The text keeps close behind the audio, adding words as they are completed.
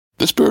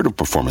The spirit of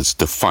performance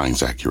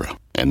defines Acura,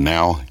 and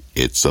now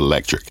it's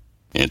electric.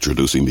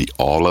 Introducing the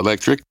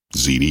all-electric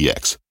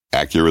ZDX,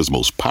 Acura's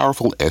most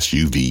powerful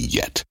SUV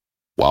yet.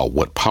 While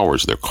what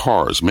powers their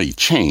cars may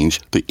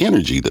change, the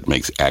energy that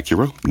makes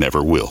Acura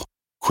never will.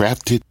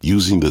 Crafted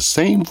using the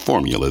same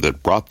formula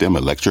that brought them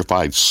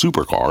electrified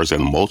supercars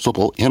and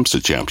multiple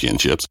IMSA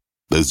championships,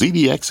 the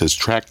ZDX has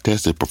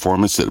track-tested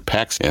performance that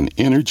packs an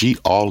energy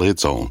all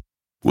its own.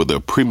 With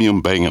a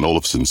premium Bang &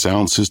 Olufsen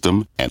sound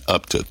system and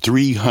up to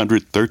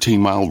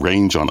 313-mile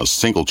range on a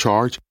single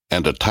charge,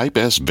 and a Type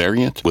S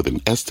variant with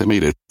an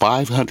estimated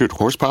 500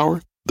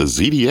 horsepower, the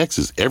ZDX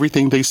is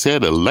everything they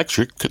said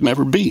electric could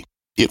never be.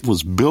 It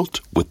was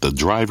built with the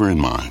driver in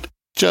mind,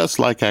 just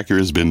like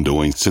Acura's been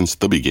doing since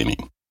the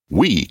beginning.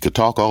 We could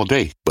talk all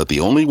day, but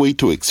the only way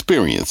to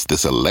experience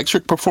this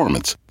electric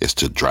performance is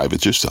to drive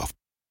it yourself.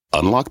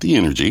 Unlock the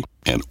energy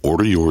and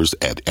order yours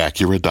at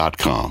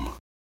Acura.com.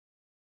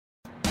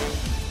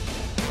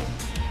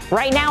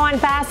 Right now on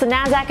Fast, the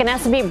Nasdaq and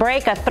S&P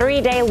break a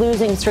 3-day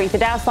losing streak. The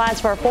Dow slides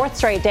for a 4th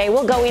straight day.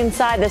 We'll go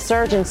inside the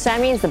surge in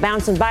semis, the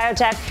bounce in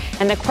biotech,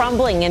 and the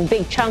crumbling in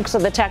big chunks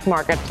of the tech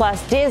market.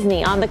 Plus,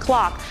 Disney on the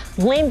clock,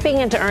 limping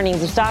into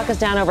earnings. The stock is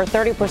down over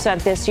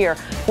 30% this year.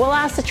 We'll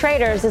ask the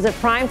traders, is it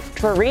primed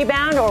for a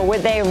rebound, or would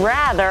they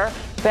rather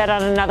bet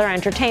on another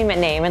entertainment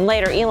name? And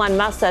later, Elon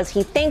Musk says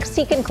he thinks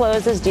he can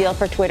close his deal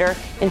for Twitter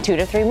in 2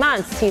 to 3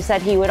 months. He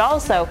said he would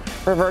also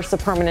reverse the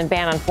permanent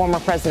ban on former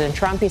President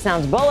Trump. He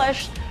sounds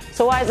bullish.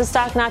 So why is the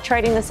stock not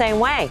trading the same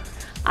way?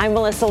 I'm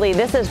Melissa Lee.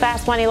 This is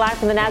Fast Money live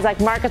from the Nasdaq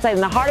market site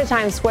in the heart of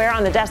Times Square.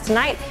 On the desk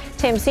tonight,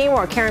 Tim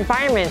Seymour, Karen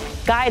Finerman,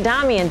 Guy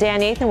Adami, and Dan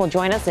Nathan will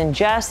join us in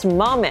just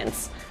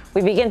moments.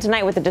 We begin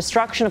tonight with the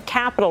destruction of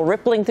capital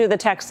rippling through the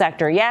tech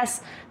sector.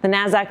 Yes, the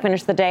Nasdaq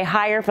finished the day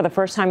higher for the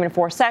first time in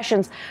 4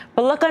 sessions,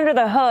 but look under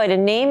the hood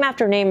and name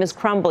after name is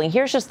crumbling.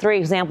 Here's just 3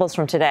 examples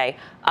from today.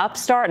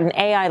 Upstart, an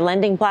AI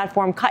lending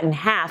platform, cut in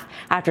half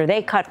after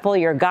they cut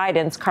full-year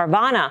guidance.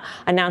 Carvana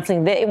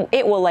announcing that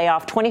it will lay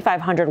off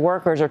 2,500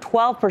 workers, or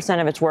 12%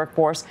 of its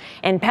workforce.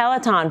 And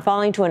Peloton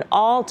falling to an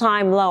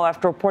all-time low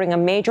after reporting a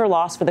major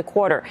loss for the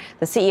quarter.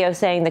 The CEO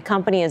saying the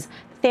company is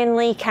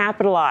thinly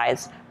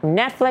capitalized. From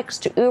Netflix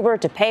to Uber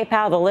to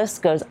PayPal, the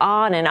list goes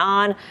on and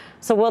on.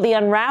 So will the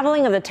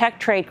unraveling of the tech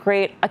trade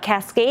create a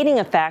cascading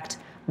effect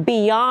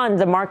beyond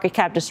the market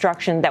cap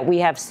destruction that we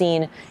have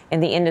seen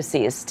in the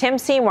indices? Tim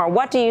Seymour,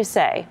 what do you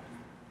say?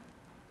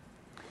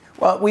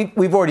 Well,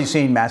 we've already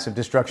seen massive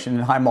destruction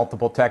in high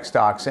multiple tech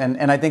stocks.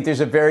 And I think there's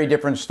a very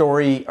different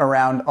story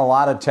around a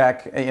lot of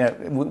tech.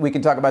 We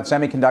can talk about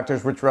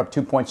semiconductors, which are up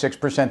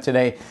 2.6%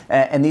 today.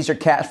 And these are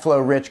cash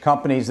flow rich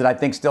companies that I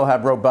think still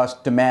have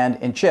robust demand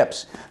in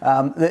chips.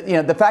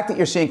 The fact that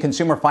you're seeing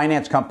consumer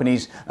finance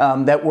companies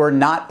that were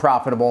not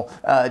profitable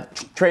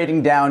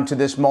trading down to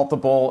this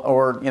multiple,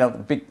 or,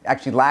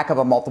 actually lack of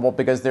a multiple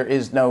because there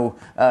is no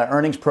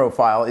earnings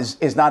profile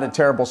is not a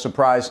terrible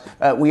surprise.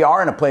 We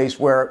are in a place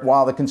where,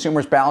 while the consumer's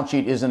balance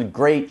sheet is in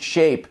great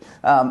shape,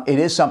 it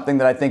is something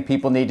that I think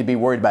people need to be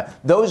worried about.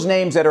 Those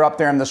names that are up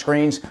there on the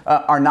screens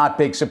are not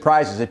big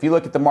surprises. If you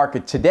look at the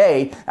market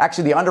today,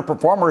 actually the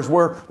underperformers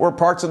were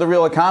parts of the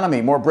real economy,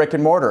 more brick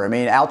and mortar. I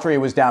mean, Altria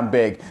was down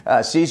big,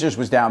 Caesars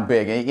was down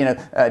big,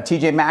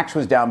 TJ Maxx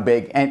was down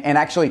big, and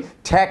actually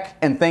tech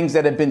and things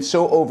that have been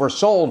so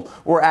oversold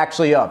were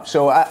actually up.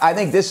 So I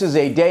think this is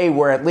a day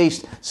where at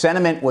least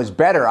sentiment was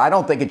better. I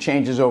don't think it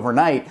changes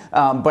overnight,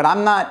 but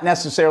I'm not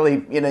necessarily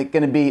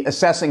going to be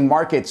assessing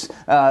markets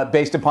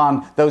based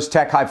upon those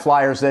tech high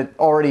flyers that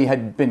already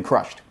had been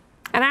crushed.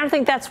 And I don't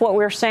think that's what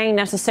we're saying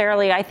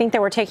necessarily. I think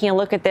that we're taking a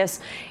look at this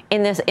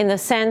in the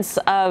sense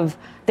of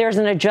there's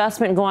an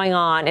adjustment going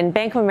on. And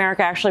Bank of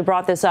America actually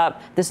brought this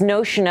up, this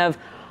notion of,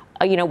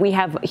 we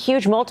have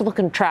huge multiple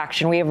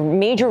contraction. We have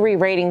major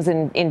re-ratings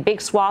in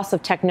big swaths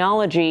of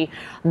technology.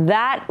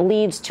 That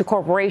leads to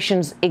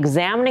corporations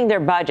examining their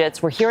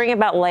budgets. We're hearing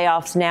about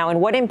layoffs now. And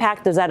what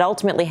impact does that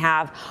ultimately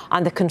have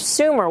on the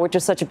consumer, which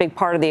is such a big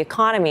part of the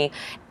economy?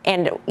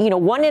 And,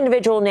 one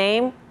individual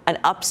name, an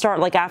upstart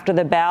like After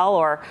the Bell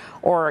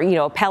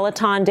or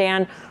Peloton,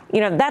 Dan,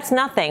 that's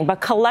nothing. But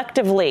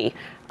collectively,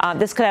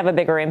 this could have a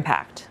bigger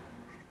impact.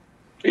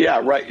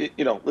 Yeah, right.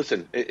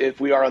 Listen, if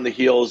we are on the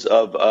heels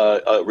of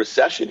a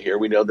recession here,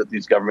 we know that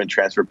these government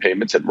transfer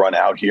payments had run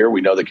out here. We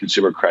know that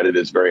consumer credit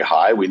is very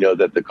high. We know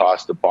that the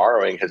cost of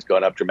borrowing has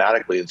gone up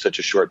dramatically in such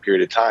a short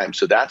period of time.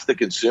 So that's the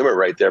consumer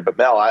right there. But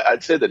Mel,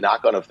 I'd say the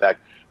knock-on effect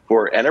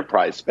for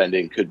enterprise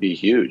spending could be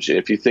huge.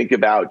 If you think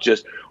about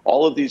just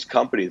all of these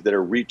companies that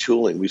are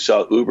retooling, we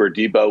saw Uber,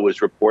 Debo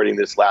was reporting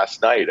this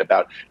last night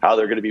about how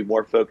they're going to be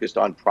more focused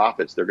on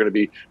profits. They're going to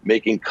be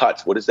making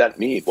cuts. What does that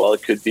mean? Well,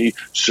 it could be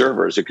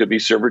servers. It could be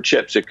server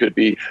chips. It could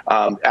be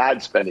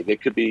ad spending.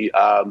 It could be,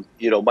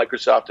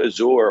 Microsoft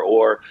Azure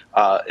or,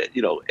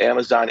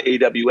 Amazon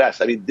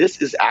AWS. I mean,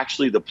 this is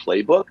actually the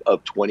playbook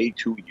of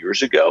 22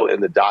 years ago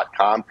in the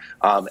dot-com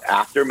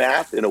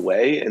aftermath in a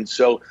way. And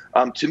so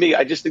to me,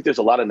 I just think there's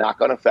a lot of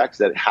knock-on effects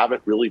that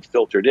haven't really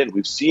filtered in.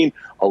 We've seen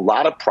a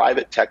lot of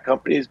private tech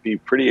companies be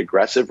pretty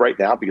aggressive right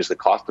now because the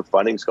cost of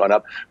funding has gone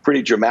up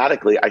pretty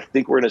dramatically. I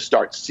think we're going to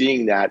start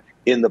seeing that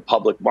in the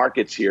public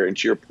markets here. And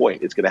to your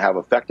point, it's going to have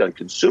effect on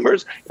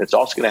consumers, and it's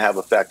also going to have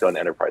effect on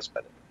enterprise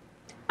spending.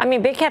 I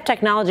mean, big cap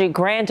technology,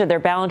 granted, their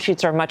balance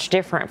sheets are much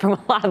different from a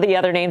lot of the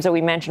other names that we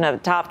mentioned at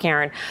the top,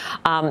 Karen.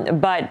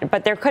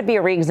 But there could be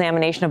a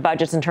reexamination of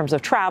budgets in terms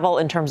of travel,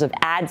 in terms of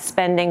ad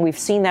spending. We've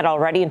seen that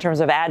already in terms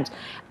of ad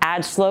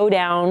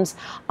slowdowns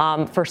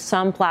for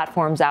some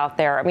platforms out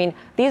there. I mean,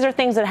 these are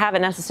things that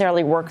haven't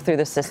necessarily worked through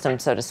the system,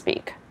 so to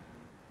speak.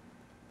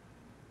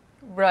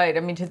 Right. I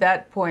mean, to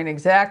that point,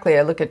 exactly.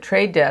 I look at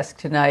Trade Desk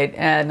tonight,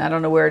 and I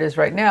don't know where it is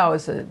right now.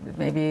 Is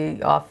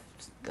maybe off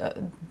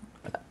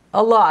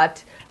a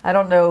lot. I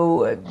don't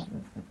know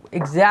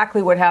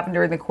exactly what happened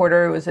during the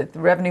quarter. It was a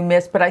revenue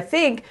miss. But I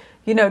think,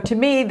 to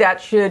me, that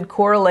should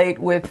correlate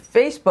with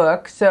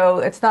Facebook. So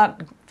it's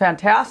not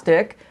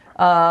fantastic.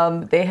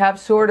 They have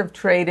sort of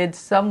traded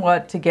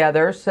somewhat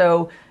together.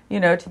 So,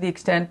 to the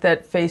extent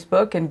that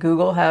Facebook and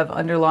Google have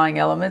underlying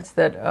elements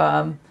that,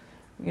 are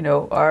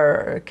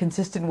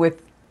consistent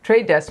with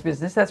Trade Desk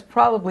business, that's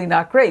probably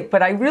not great.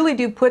 But I really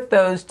do put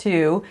those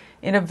two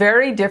in a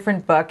very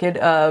different bucket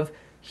of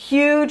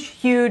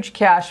huge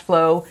cash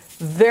flow,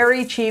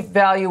 very cheap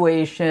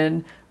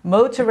valuation,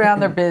 moats around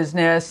their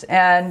business.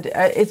 And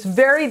it's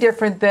very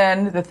different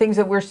than the things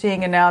that we're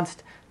seeing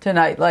announced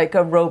tonight, like a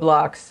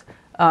Roblox,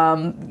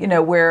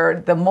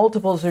 where the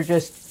multiples are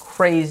just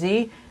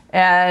crazy.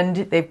 And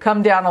they've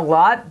come down a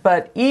lot,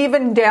 but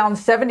even down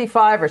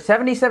 75 or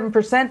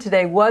 77%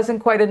 today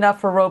wasn't quite enough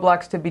for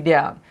Roblox to be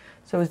down.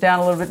 So it was down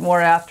a little bit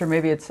more after.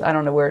 Maybe I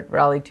don't know where it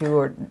rallied to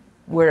or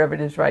wherever it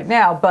is right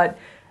now. But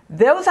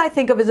those I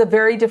think of as a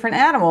very different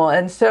animal.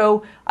 And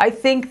so I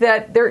think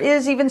that there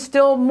is even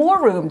still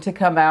more room to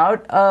come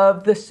out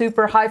of the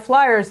super high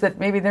flyers that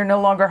maybe they're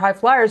no longer high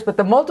flyers, but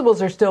the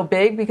multiples are still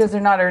big because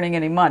they're not earning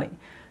any money.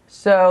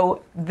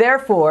 So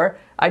therefore,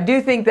 I do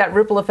think that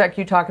ripple effect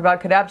you talk about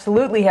could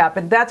absolutely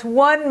happen. That's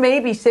one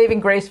maybe saving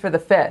grace for the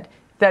Fed.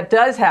 That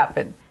does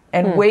happen.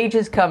 And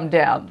wages come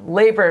down.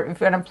 Labor,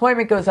 if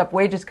unemployment goes up,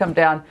 wages come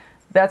down.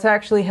 That's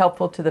actually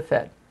helpful to the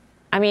Fed.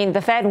 I mean,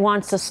 the Fed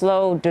wants to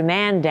slow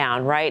demand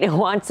down, right? It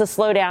wants to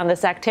slow down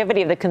this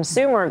activity of the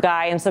consumer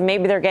guy. And so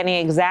maybe they're getting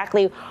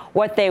exactly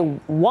what they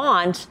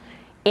want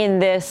in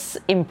this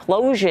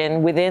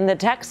implosion within the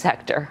tech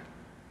sector.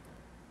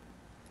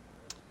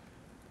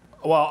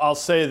 Well, I'll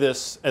say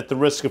this at the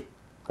risk of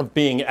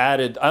being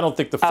added. I don't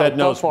think the Fed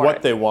knows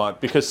what they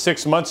want, because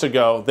 6 months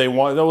ago they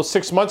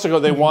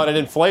wanted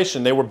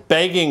inflation. They were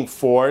begging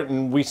for it.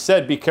 And we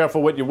said, be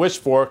careful what you wish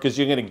for because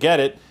you're going to get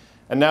it.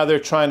 And now they're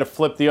trying to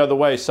flip the other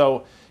way.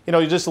 So,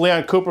 just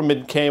Leon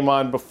Cooperman came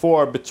on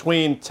before,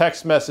 between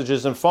text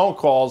messages and phone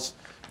calls.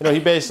 He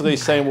basically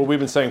saying what we've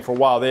been saying for a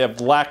while. They have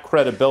lack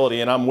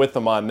credibility, and I'm with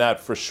them on that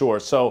for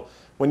sure. So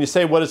when you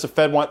say what does the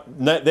Fed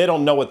want, they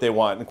don't know what they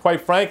want. And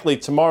quite frankly,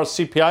 tomorrow's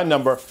CPI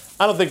number,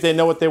 I don't think they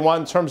know what they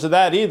want in terms of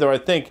that either. I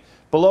think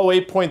below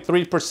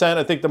 8.3%,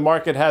 I think the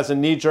market has a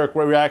knee-jerk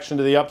reaction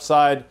to the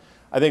upside.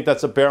 I think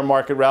that's a bear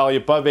market rally.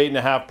 Above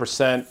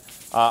 8.5%.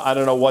 I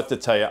don't know what to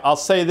tell you. I'll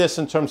say this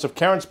in terms of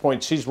Karen's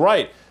point. She's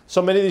right.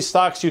 So many of these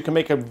stocks, you can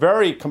make a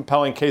very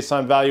compelling case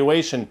on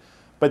valuation.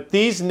 But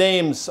these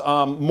names,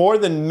 more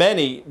than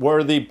many,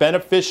 were the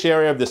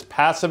beneficiary of this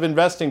passive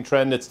investing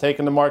trend that's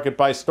taken the market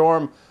by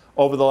storm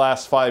over the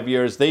last 5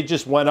 years. They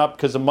just went up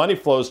because of money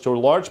flows to a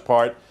large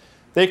part.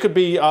 They could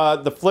be,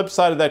 the flip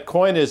side of that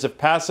coin is if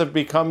passive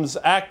becomes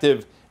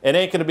active, it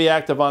ain't going to be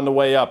active on the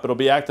way up. It'll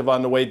be active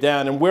on the way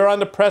down. And we're on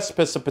the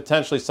precipice of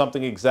potentially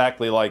something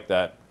exactly like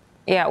that.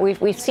 Yeah,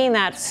 we've seen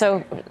that.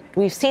 So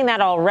we've seen that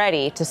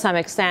already to some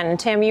extent. And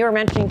Tim, you were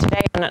mentioning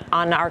today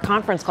on our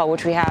conference call,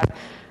 which we have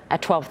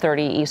at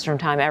 12:30 Eastern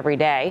time every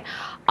day,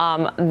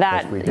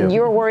 that yes,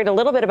 you're worried a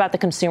little bit about the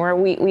consumer.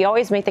 We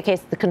always make the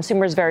case that the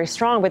consumer is very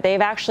strong, but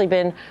they've actually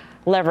been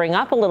levering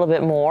up a little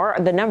bit more.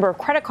 The number of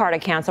credit card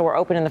accounts that were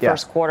open in the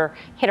first quarter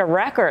hit a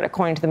record,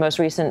 according to the most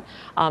recent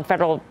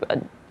Federal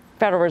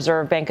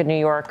Reserve Bank of New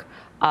York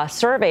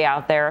survey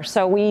out there.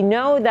 So we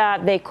know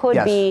that they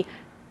could be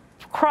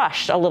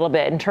crushed a little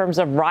bit in terms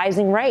of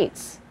rising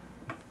rates.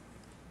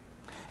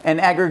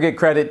 And aggregate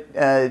credit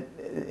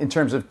in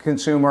terms of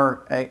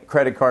consumer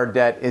credit card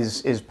debt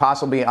is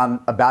possibly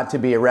about to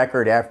be a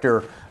record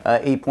after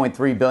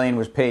 $8.3 billion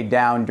was paid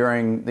down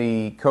during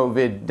the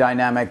COVID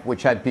dynamic,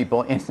 which had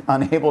people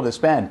unable to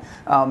spend.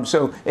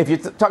 So if you're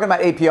talking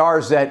about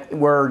APRs that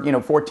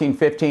were 14,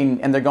 15,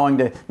 and they're going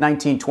to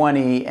 19,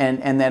 20,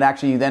 and that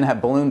actually you then have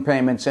balloon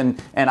payments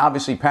and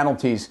obviously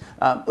penalties.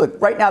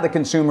 Look, right now the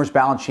consumer's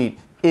balance sheet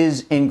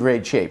is in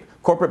great shape.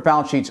 Corporate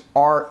balance sheets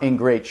are in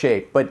great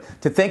shape. But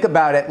to think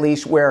about at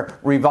least where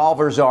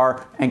revolvers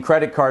are and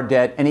credit card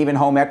debt and even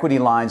home equity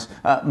lines,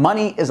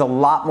 money is a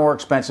lot more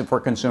expensive for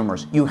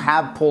consumers. You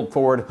have pulled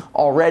forward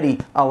already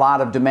a lot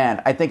of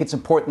demand. I think it's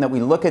important that we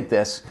look at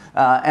this.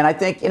 And I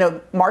think,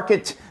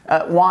 markets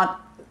want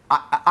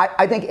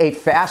I think a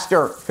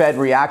faster Fed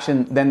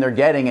reaction than they're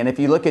getting. And if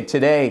you look at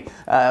today,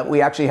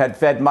 we actually had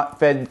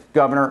Fed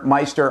Governor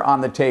Meister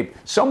on the tape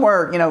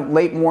somewhere,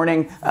 late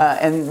morning.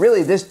 And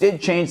really, this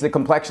did change the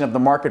complexion of the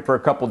market for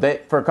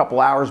a couple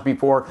hours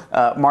before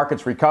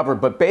markets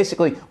recovered. But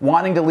basically,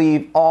 wanting to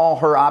leave all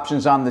her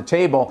options on the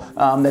table,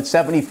 that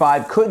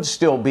 75 could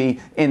still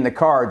be in the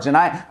cards. And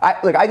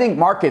I think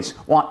markets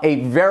want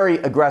a very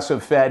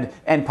aggressive Fed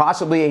and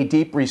possibly a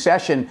deep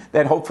recession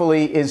that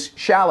hopefully is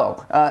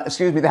shallow.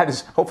 That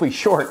is hopefully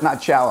short,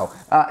 not shallow.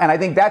 And I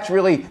think that's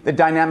really the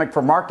dynamic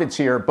for markets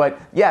here. But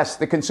yes,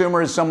 the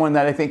consumer is someone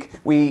that I think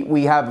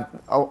we have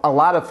a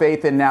lot of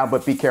faith in now,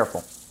 but be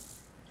careful.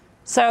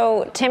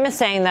 So Tim is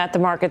saying that the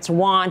markets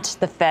want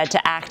the Fed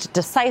to act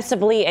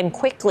decisively and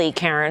quickly,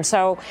 Karen.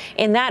 So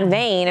in that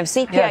vein, if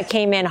CPI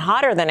came in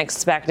hotter than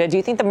expected, do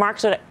you think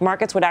the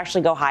markets would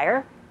actually go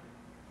higher?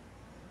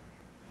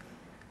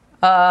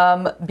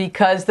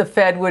 Because the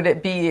Fed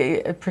would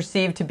be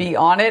perceived to be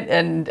on it.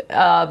 And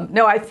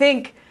no, I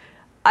think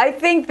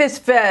this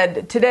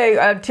Fed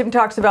today, Tim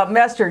talks about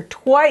Mester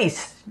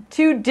twice,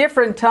 2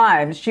 different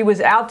times. She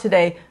was out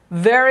today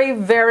very,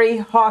 very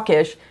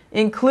hawkish,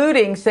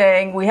 including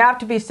saying we have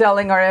to be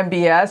selling our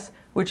MBS,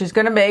 which is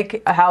going to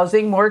make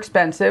housing more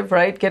expensive,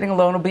 right? Getting a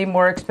loan will be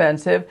more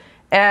expensive.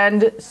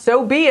 And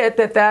so be it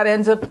that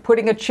ends up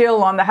putting a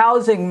chill on the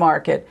housing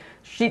market.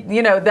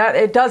 That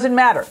it doesn't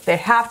matter. They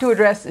have to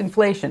address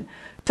inflation.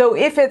 So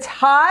if it's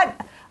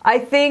hot, I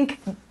think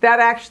that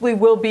actually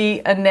will be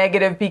a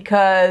negative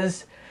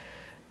because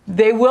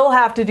they will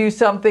have to do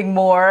something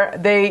more.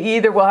 They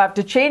either will have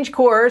to change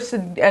course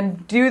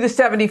and do the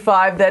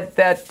 75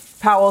 that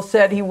Powell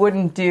said he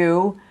wouldn't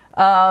do,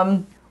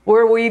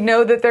 or we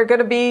know that they're going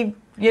to be,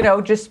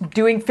 just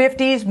doing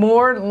 50s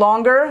more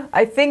longer.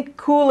 I think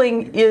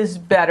cooling is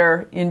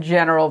better in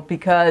general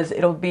because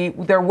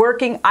they're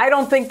working. I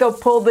don't think they'll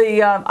pull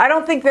I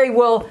don't think they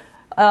will,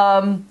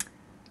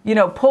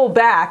 pull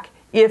back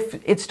if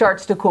it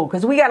starts to cool,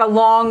 because we got a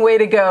long way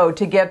to go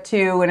to get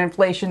to an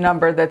inflation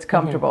number that's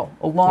comfortable.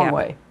 A long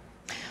way.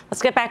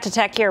 Let's get back to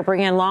tech here.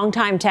 Bring in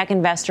longtime tech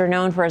investor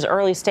known for his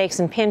early stakes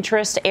in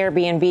Pinterest,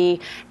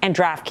 Airbnb, and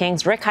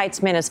DraftKings. Rick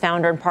Heitzman is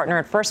founder and partner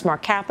at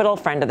Firstmark Capital,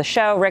 friend of the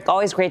show. Rick,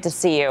 always great to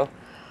see you.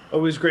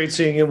 Always great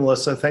seeing you,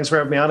 Melissa. Thanks for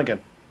having me on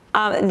again.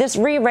 This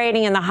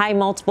re-rating in the high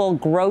multiple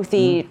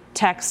growthy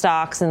tech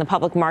stocks in the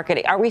public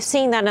market, are we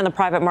seeing that in the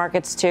private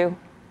markets too?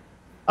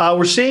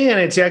 We're seeing it.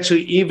 It's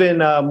actually even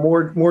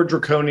more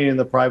draconian in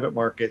the private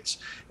markets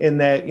in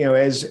that,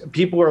 as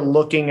people are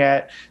looking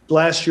at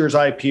last year's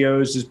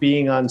IPOs as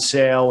being on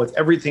sale with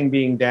everything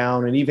being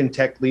down and even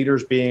tech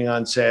leaders being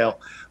on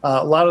sale,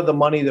 a lot of the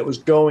money that was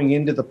going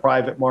into the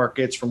private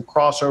markets from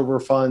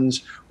crossover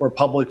funds or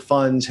public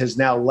funds has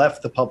now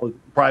left the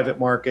private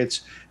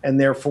markets, and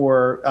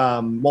therefore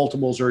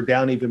multiples are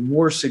down even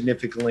more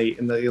significantly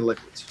in the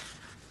illiquids.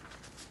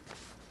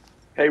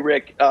 Hey,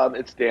 Rick,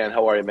 it's Dan.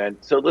 How are you, man?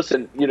 So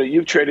listen,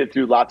 you've traded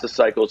through lots of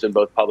cycles in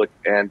both public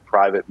and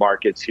private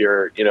markets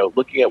here.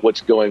 Looking at what's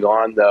going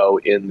on, though,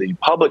 in the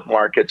public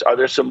markets, are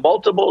there some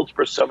multiples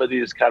for some of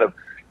these kind of,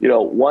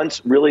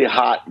 once really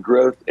hot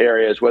growth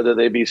areas, whether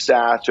they be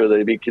SaaS or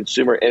they be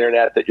consumer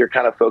internet that you're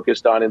kind of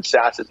focused on in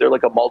SaaS? Is there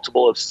like a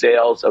multiple of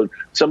sales of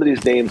some of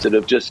these names that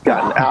have just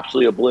gotten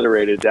absolutely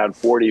obliterated down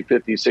 40,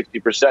 50,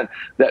 60%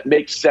 that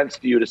makes sense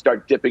to you to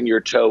start dipping your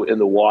toe in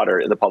the water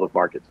in the public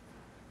markets?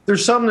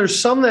 There's some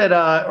that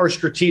are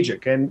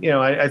strategic, and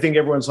I think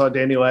everyone saw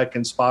Daniel Ek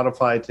and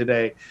Spotify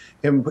today,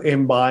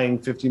 him buying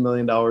 $50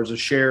 million of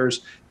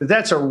shares.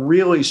 That's a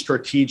really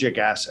strategic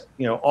asset.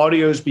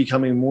 Audio is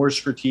becoming more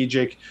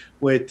strategic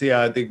with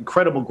the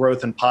incredible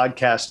growth in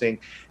podcasting,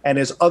 and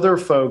as other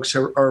folks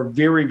are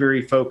very,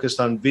 very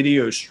focused on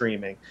video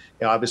streaming.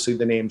 Obviously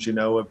the names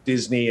of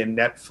Disney and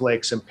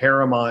Netflix and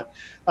Paramount.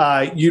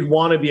 You'd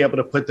want to be able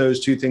to put those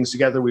two things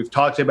together. We've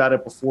talked about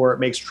it before. It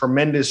makes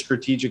tremendous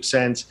strategic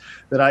sense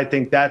that I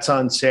think that's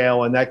on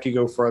sale, and that could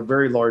go for a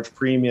very large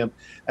premium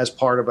as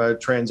part of a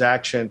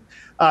transaction.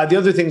 The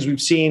other things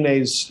we've seen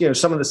is,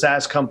 some of the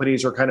SaaS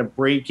companies are kind of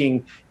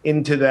breaking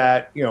into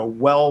that,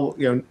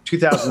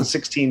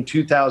 2016,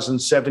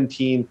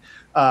 2017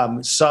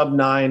 sub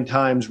 9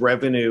 times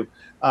revenue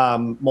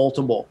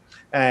multiple.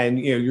 And,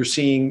 you're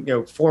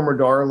seeing, former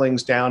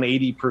darlings down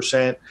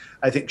 80%.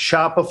 I think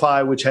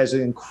Shopify, which has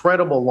an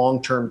incredible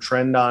long-term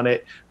trend on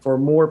it for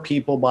more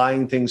people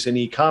buying things in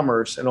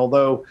e-commerce. And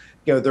although,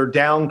 they're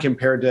down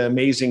compared to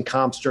amazing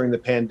comps during the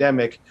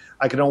pandemic,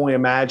 I can only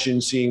imagine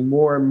seeing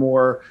more and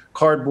more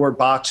cardboard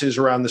boxes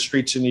around the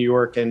streets of New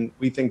York. And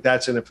we think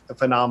that's a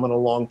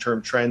phenomenal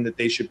long-term trend that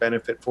they should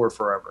benefit for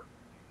forever.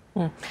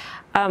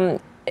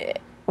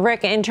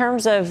 Rick, in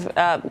terms of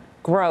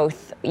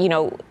growth,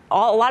 a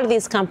lot of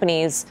these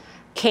companies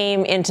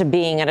came into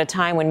being at a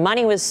time when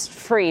money was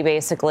free,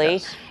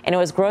 basically, and it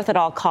was growth at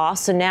all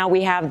costs. So now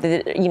we have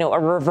a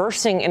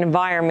reversing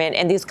environment,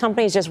 and these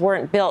companies just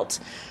weren't built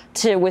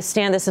to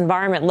withstand this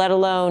environment, let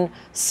alone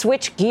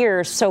switch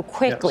gears so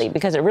quickly,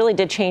 because it really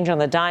did change on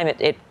the dime.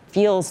 It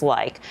feels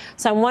like.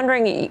 So I'm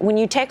wondering, when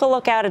you take a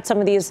look out at some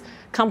of these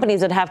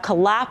companies that have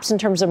collapsed in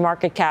terms of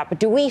market cap,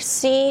 do we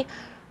see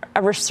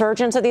a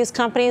resurgence of these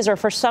companies, or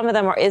for some of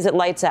them, or is it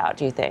lights out,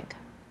 do you think?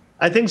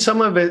 I think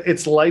some of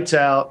it's lights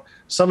out.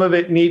 Some of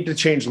it need to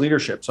change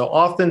leadership. So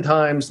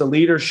oftentimes the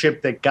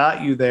leadership that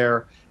got you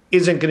there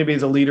isn't going to be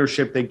the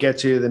leadership that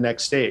gets you to the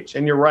next stage.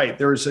 And you're right.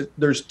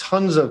 There's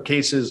tons of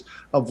cases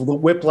of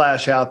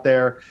whiplash out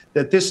there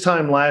that this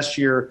time last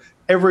year,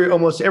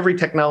 almost every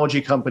technology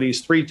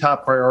company's 3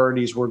 top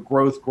priorities were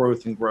growth,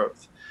 growth, and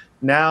growth.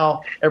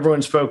 Now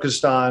everyone's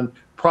focused on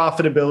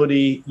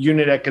profitability,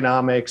 unit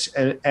economics,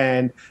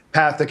 and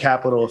path to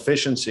capital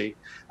efficiency.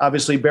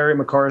 Obviously, Barry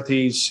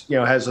McCarthy's,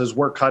 has his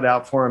work cut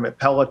out for him at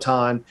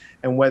Peloton,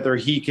 and whether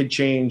he could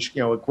change,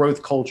 a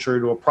growth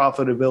culture to a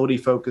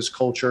profitability-focused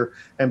culture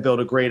and build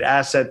a great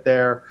asset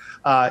there.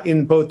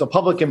 In both the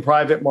public and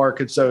private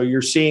markets, so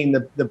you're seeing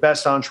the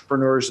best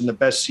entrepreneurs and the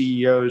best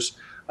CEOs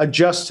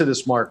adjust to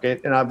this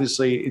market. And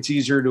obviously, it's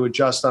easier to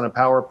adjust on a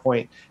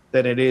PowerPoint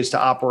than it is to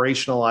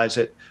operationalize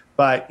it.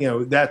 But,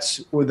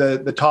 that's with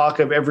the talk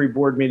of every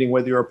board meeting,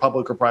 whether you're a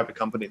public or private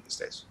company these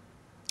days.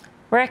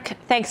 Rick,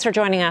 thanks for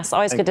joining us.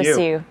 Always good to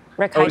see you.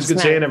 Rick Always good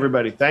Heitzman. seeing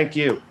everybody. Thank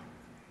you.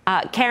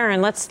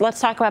 Karen, let's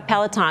talk about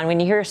Peloton. When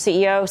you hear a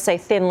CEO say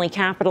thinly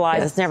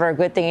capitalized, yes, it's never a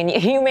good thing.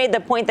 And you made the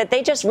point that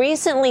they just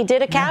recently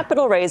did a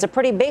capital raise, a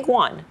pretty big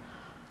one.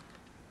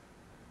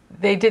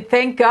 They did.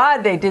 Thank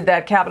God they did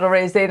that capital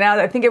raise.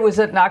 I think it was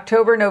in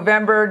October,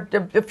 November,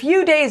 a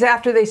few days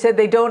after they said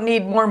they don't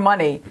need more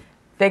money.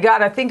 They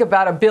got, I think,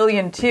 about $1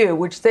 billion too,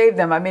 which saved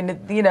them. I mean,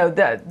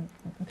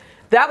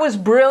 that was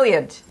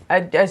brilliant.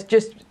 As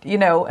just,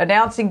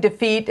 announcing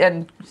defeat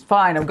and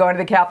fine, I'm going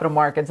to the capital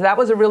markets. That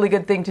was a really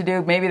good thing to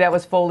do. Maybe that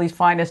was Foley's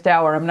finest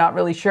hour. I'm not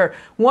really sure.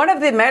 One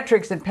of the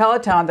metrics in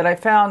Peloton that I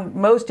found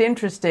most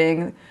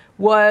interesting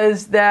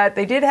was that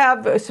they did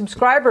have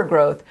subscriber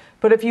growth.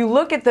 But if you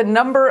look at the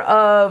number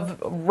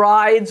of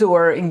rides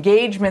or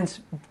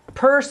engagements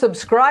per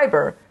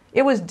subscriber,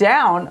 it was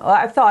down,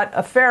 I thought,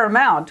 a fair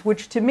amount,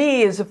 which to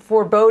me is a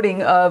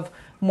foreboding of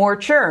more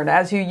churn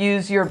as you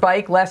use your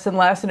bike less and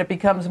less, and it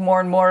becomes more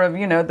and more of,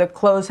 the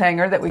clothes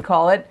hanger that we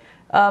call it,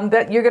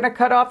 that you're going to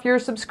cut off your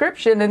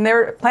subscription. And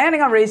they're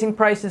planning on raising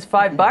prices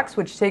 $5,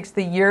 which takes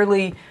the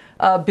yearly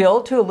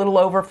bill to a little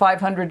over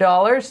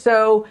 $500.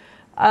 So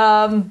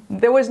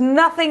there was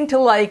nothing to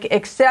like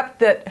except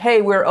that,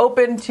 hey, we're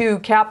open to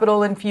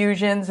capital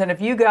infusions. And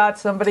if you got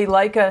somebody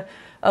like a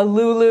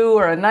Lulu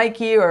or a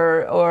Nike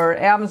or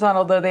Amazon,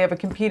 although they have a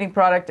competing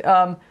product,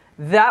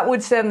 that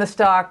would send the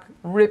stock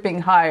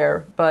ripping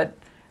higher. But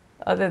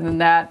other than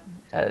that,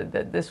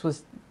 this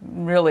was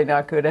really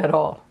not good at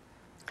all.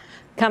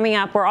 Coming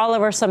up, we're all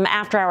over some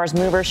after-hours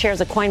movers. Shares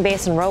of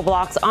Coinbase and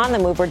Roblox on the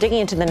move. We're digging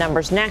into the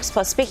numbers next.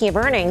 Plus, speaking of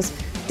earnings,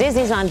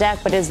 Disney's on deck,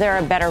 but is there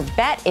a better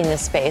bet in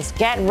this space?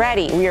 Get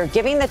ready. We are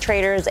giving the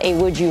traders a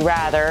would you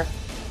rather.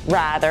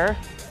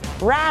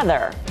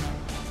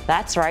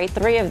 That's right,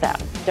 3 of them.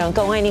 Don't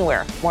go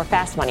anywhere. More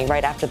Fast Money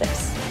right after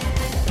this.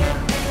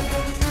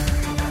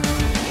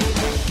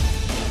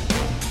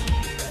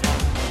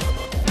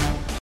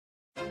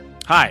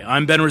 Hi,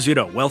 I'm Ben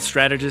Rizzuto, wealth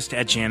strategist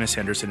at Janus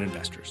Henderson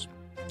Investors.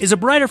 Is a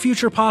brighter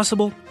future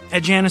possible?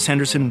 At Janus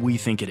Henderson, we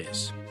think it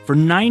is. For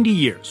 90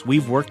 years,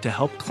 we've worked to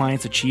help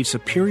clients achieve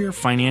superior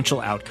financial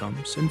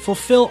outcomes and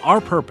fulfill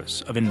our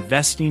purpose of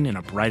investing in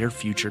a brighter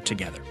future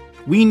together.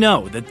 We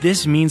know that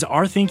this means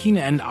our thinking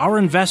and our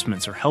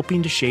investments are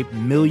helping to shape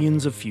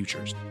millions of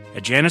futures.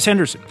 At Janus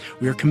Henderson,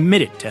 we are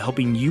committed to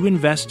helping you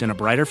invest in a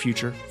brighter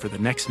future for the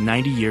next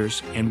 90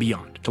 years and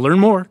beyond. To learn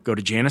more, go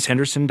to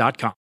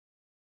janushenderson.com.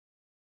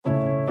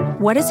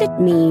 What does it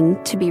mean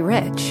to be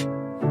rich?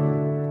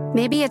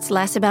 Maybe it's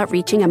less about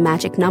reaching a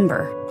magic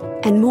number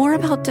and more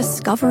about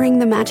discovering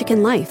the magic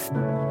in life.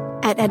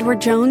 At Edward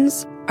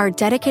Jones, our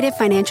dedicated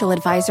financial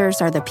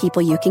advisors are the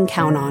people you can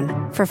count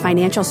on for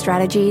financial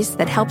strategies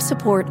that help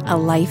support a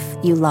life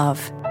you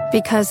love.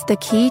 Because the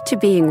key to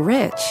being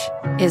rich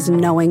is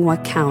knowing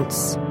what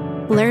counts.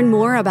 Learn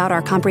more about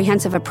our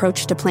comprehensive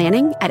approach to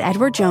planning at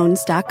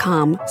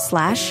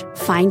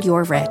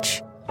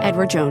edwardjones.com/findyourrich.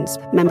 Edward Jones,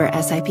 member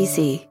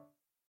SIPC.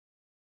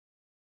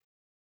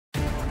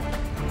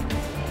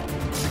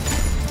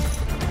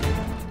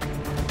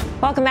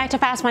 Welcome back to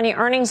Fast Money.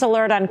 Earnings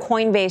alert on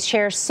Coinbase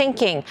shares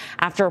sinking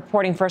after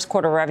reporting first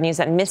quarter revenues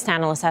that missed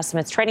analyst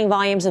estimates. Trading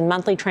volumes and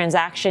monthly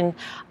transacting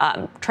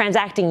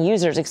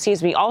users,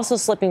 also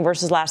slipping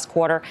versus last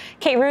quarter.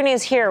 Kate Rooney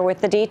is here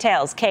with the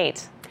details.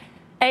 Kate.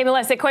 Hey,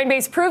 Melissa,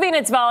 Coinbase proving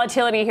its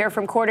volatility here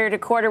from quarter to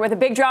quarter with a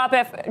big drop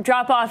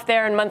off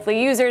there in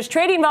monthly users,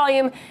 trading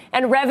volume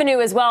and revenue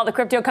as well. The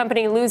crypto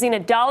company losing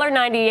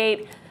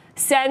 $1.98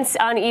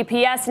 on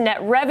EPS.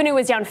 Net revenue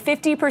was down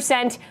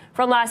 50%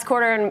 from last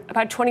quarter and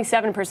about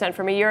 27%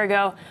 from a year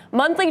ago.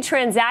 Monthly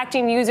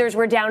transacting users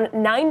were down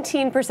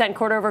 19%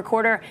 quarter over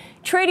quarter.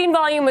 Trading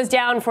volume was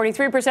down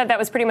 43%. That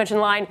was pretty much in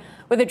line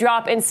with a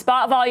drop in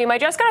spot volume. I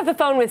just got off the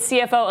phone with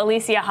CFO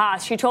Alicia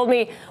Haas. She told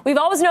me, we've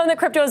always known that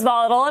crypto is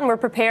volatile and we're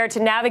prepared to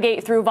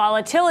navigate through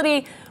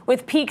volatility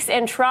with peaks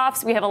and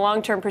troughs. We have a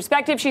long-term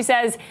perspective, she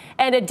says,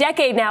 and a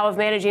decade now of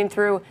managing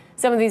through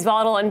some of these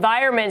volatile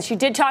environments. She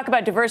did talk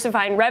about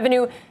diversifying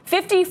revenue.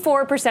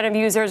 54% of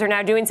users are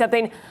now doing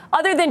something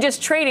other than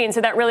just trading, so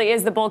that really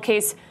is the bull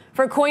case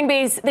for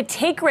Coinbase. The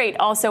take rate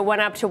also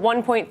went up to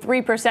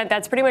 1.3%.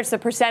 That's pretty much the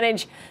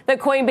percentage that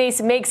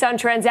Coinbase makes on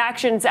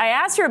transactions. I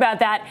asked her about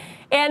that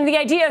and the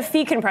idea of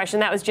fee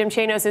compression. That was Jim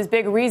Chanos'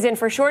 big reason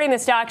for shorting the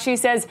stock. She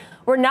says,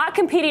 we're not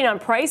competing on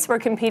price. We're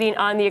competing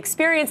on the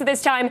experience at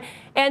this time,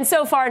 and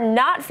so far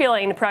not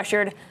feeling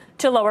pressured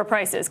to lower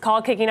prices.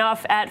 Call kicking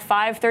off at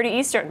 5:30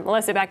 Eastern.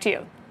 Melissa, back to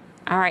you.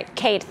 All right,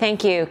 Kate,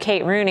 thank you.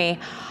 Kate Rooney.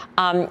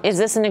 Is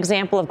this an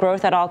example of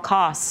growth at all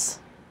costs?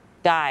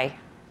 Guy.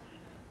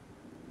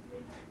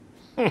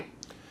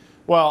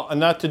 Well, and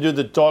not to do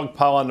the dog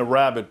pile on the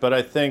rabbit, but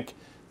I think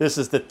this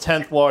is the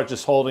 10th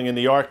largest holding in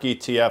the ARK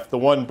ETF. The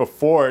one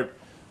before it,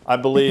 I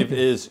believe,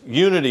 is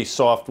Unity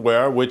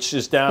Software, which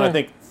is down, I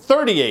think,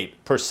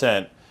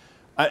 38%.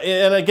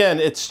 And again,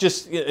 it's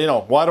just,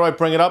 why do I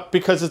bring it up?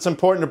 Because it's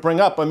important to bring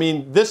up. I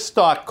mean, this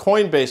stock,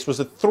 Coinbase, was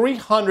a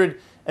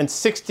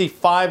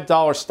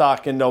 $365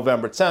 stock in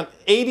November. It's down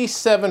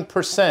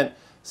 87%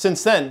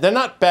 since then. They're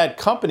not bad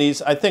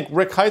companies. I think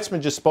Rick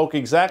Heitzman just spoke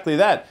exactly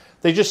that.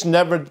 They just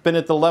never been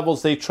at the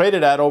levels they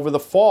traded at over the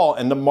fall,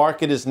 and the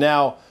market is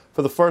now,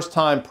 for the first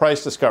time,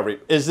 price discovery.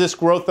 Is this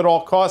growth at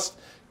all costs?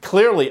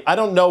 Clearly, I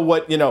don't know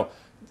what,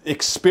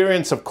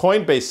 experience of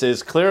Coinbase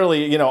is.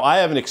 Clearly, I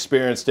haven't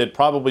experienced it,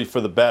 probably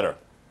for the better.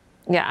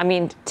 Yeah, I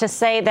mean, to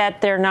say that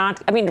they're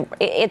not,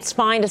 it's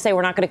fine to say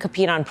we're not going to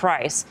compete on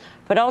price,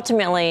 but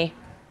ultimately,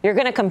 you're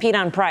going to compete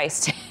on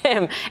price,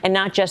 Tim, and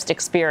not just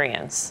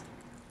experience.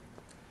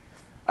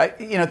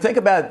 Think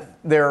about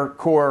their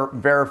core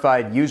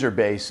verified user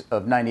base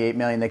of 98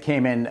 million. They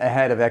came in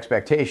ahead of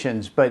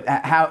expectations, but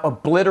how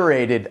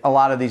obliterated a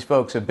lot of these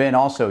folks have been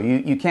also.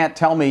 You can't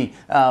tell me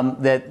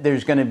that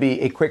there's going to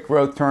be a quick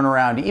growth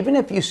turnaround. Even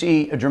if you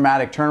see a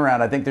dramatic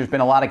turnaround, I think there's been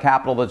a lot of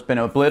capital that's been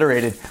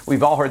obliterated.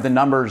 We've all heard the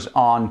numbers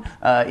on,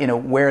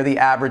 where the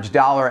average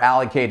dollar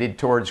allocated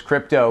towards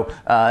crypto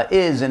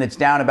is, and it's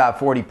down about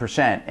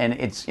 40%. And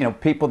it's,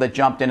 people that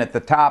jumped in at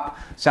the top,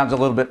 sounds a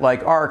little bit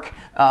like ARK.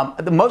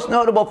 The most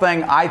notable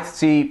thing I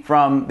see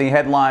from the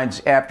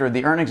headlines after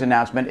the earnings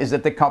announcement is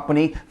that the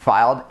company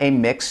filed a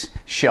mixed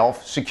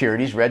shelf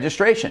securities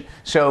registration.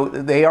 So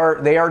they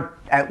are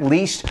at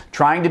least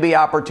trying to be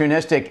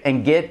opportunistic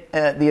and get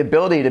the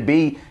ability to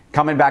be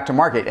coming back to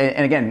market.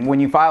 And again, when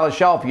you file a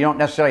shelf, you don't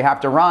necessarily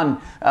have to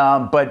run.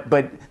 But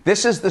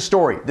this is the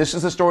story. This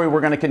is the story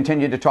we're going to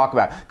continue to talk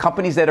about.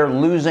 Companies that are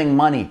losing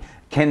money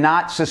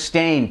cannot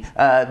sustain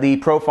the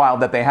profile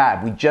that they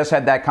have. We just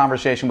had that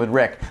conversation with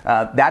Rick.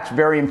 That's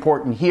very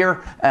important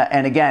here.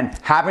 And again,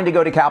 having to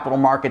go to capital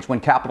markets when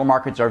capital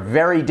markets are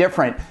very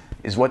different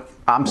is what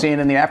I'm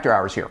seeing in the after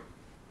hours here.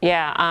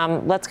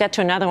 Yeah, let's get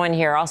to another one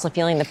here. Also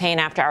feeling the pain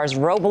after hours.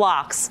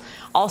 Roblox,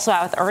 also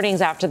out with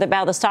earnings after the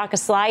bell. The stock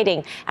is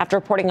sliding after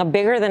reporting a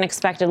bigger than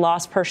expected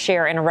loss per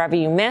share and a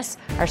revenue miss.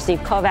 Our Steve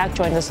Kovac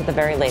joins us with the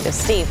very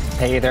latest. Steve.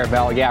 Hey there,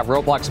 Bell. Yeah,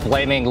 Roblox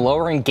blaming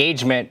lower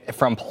engagement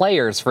from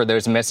players for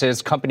those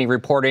misses. Company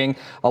reporting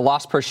a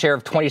loss per share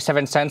of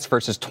 27 cents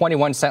versus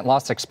 21-cent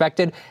loss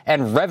expected,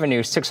 and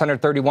revenue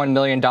 $631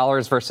 million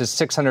versus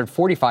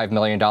 $645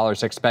 million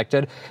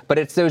expected. But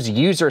it's those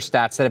user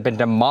stats that have been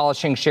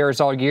demolishing shares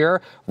all year.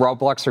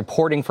 Roblox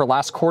reporting for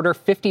last quarter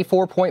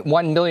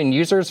 54.1 million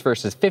users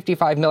versus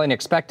 55 million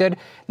expected.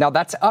 Now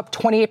that's up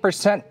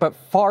 28%, but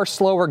far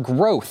slower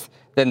growth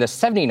than the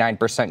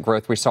 79%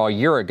 growth we saw a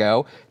year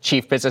ago.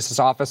 Chief Business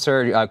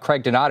Officer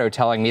Craig Donato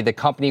telling me the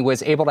company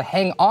was able to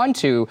hang on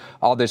to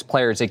all those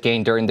players it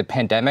gained during the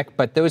pandemic,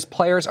 but those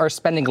players are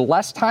spending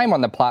less time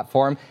on the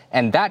platform,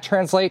 and that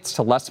translates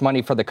to less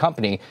money for the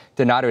company.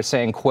 Donato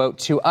saying, quote,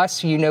 "To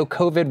us,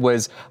 COVID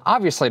was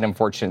obviously an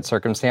unfortunate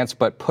circumstance,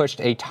 but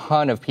pushed a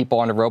ton of people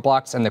onto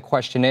Roblox, and the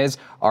question is,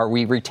 are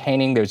we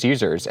retaining those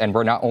users? And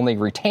we're not only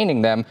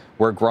retaining them,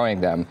 we're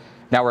growing them."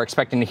 Now we're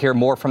expecting to hear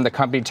more from the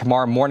company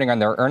tomorrow morning on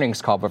their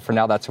earnings call, but for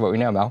now, that's what we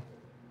know, Mel.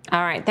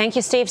 All right. Thank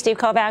you, Steve. Steve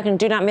Kovac. And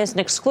do not miss an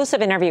exclusive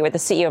interview with the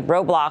CEO of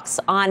Roblox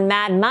on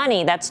Mad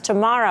Money. That's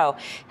tomorrow.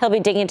 He'll be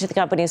digging into the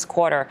company's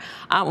quarter.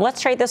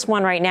 Let's trade this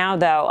one right now,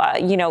 though.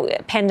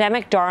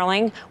 Pandemic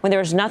darling, when there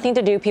was nothing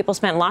to do, people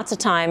spent lots of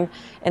time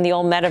in the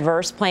old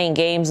metaverse playing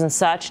games and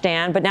such,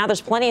 Dan. But now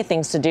there's plenty of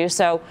things to do.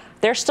 So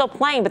they're still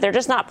playing, but they're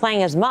just not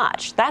playing as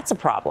much. That's a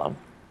problem.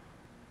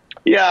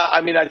 Yeah,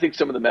 I think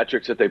some of the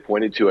metrics that they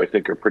pointed to, I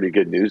think, are pretty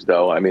good news,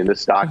 though. The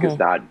stock is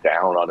not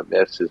down on a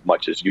miss as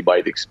much as you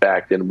might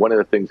expect. And one of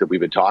the things that we've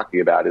been talking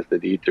about is the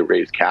need to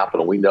raise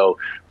capital. We know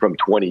from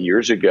 20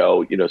 years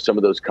ago, some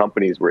of those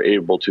companies were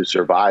able to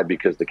survive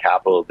because the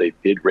capital they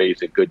did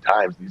raise at good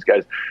times. These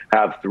guys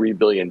have $3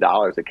 billion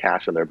of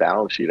cash on their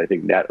balance sheet, I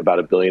think net about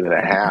 $1.5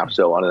 billion.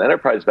 So on an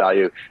enterprise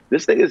value,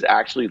 this thing is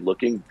actually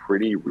looking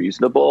pretty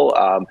reasonable.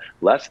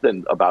 Less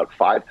than about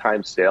 5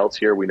 times sales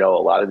here. We know a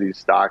lot of these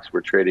stocks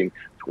were trading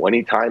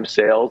 20 times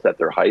sales at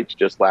their heights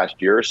just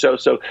last year or so.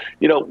 So,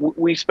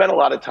 we spent a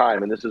lot of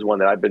time, and this is one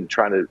that I've been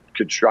trying to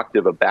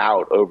constructive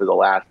about over the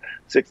last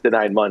 6 to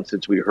 9 months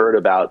since we heard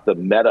about the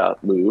Meta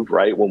move,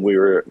 right? When we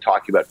were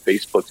talking about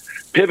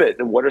Facebook's pivot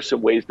and what are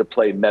some ways to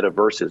play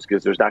metaverses,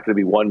 because there's not going to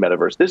be one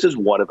metaverse. This is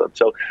one of them.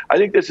 So I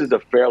think this is a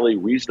fairly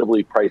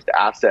reasonably priced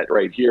asset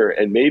right here.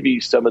 And maybe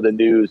some of the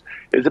news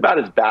is about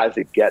as bad as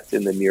it gets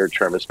in the near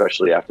term,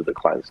 especially after the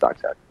decline the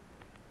stocks had.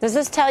 Does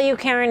this tell you,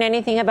 Karen,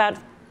 anything about,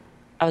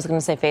 I was going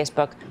to say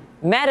Facebook,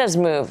 Meta's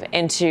move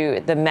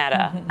into the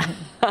Meta?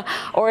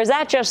 Or is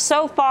that just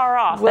so far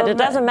off that it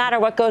doesn't matter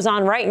what goes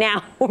on right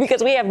now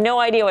because we have no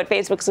idea what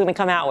Facebook's going to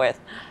come out with?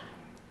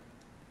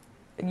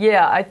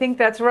 Yeah, I think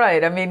that's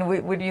right. I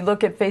mean, when you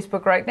look at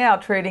Facebook right now,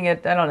 trading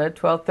at,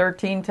 12,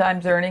 13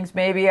 times earnings,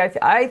 maybe.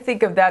 I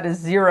think of that as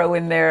zero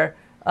in there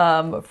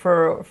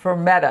for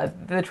Meta.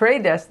 The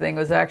Trade Desk thing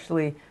was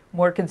actually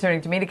more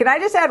concerning to me. Can I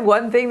just add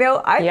one thing,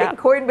 though? I think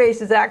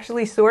Coinbase is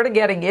actually sort of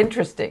getting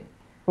interesting.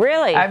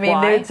 Really? I mean,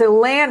 Why? It's a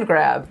land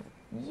grab.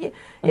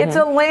 It's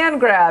a land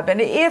grab.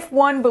 And if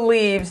one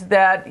believes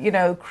that,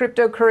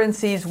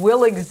 cryptocurrencies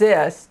will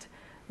exist,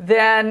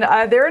 then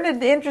they're in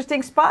an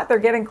interesting spot. They're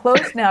getting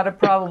close now to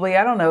probably,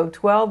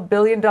 $12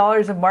 billion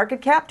of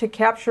market cap to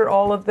capture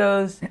all of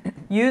those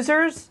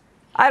users.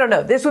 I don't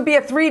know. This would be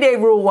a 3-day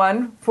rule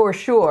one for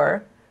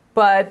sure.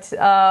 But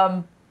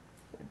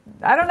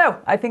I don't know.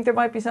 I think there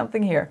might be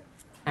something here.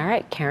 All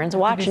right. Karen's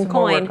watching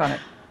coin.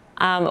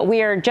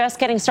 We are just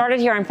getting started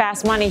here on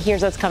Fast Money.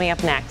 Here's what's coming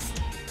up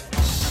next.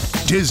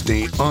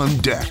 Disney on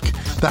deck.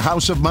 The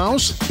House of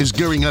Mouse is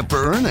gearing up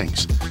for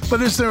earnings.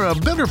 But is there a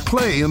better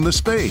play in the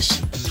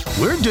space?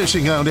 We're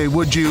dishing out a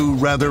would you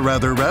rather.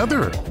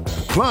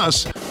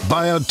 Plus,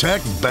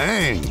 biotech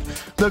bang.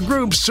 The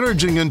group's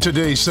surging in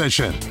today's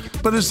session.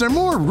 But is there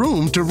more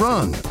room to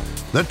run?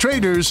 The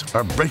traders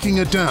are breaking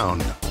it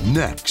down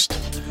next.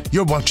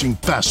 You're watching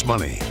Fast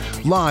Money,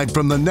 live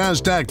from the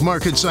NASDAQ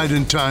market site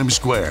in Times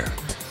Square.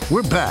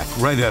 We're back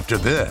right after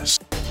this.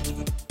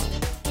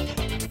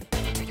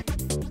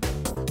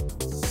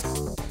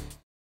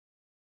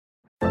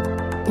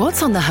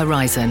 What's on the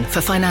horizon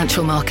for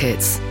financial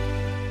markets?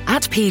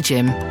 At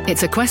PGIM,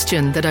 it's a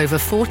question that over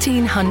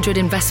 1,400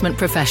 investment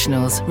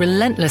professionals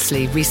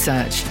relentlessly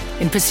research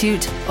in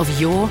pursuit of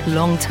your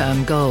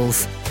long-term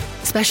goals.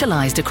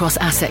 Specialized across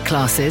asset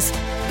classes,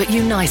 but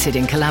united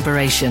in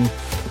collaboration,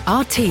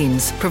 our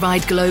teams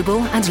provide global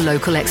and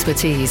local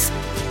expertise.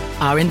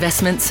 Our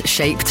investments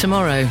shape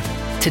tomorrow,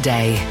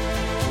 today.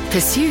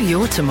 Pursue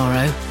your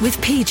tomorrow with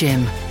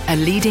PGIM, a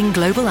leading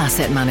global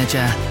asset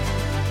manager.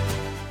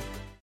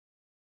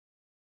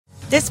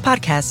 This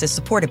podcast is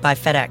supported by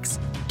FedEx.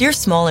 Dear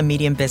small and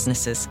medium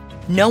businesses,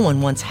 no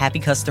one wants happy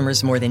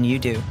customers more than you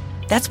do.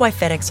 That's why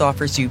FedEx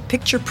offers you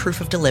picture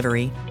proof of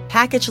delivery,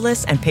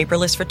 packageless and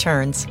paperless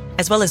returns,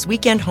 as well as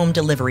weekend home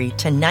delivery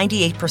to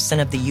 98%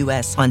 of the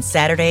U.S. on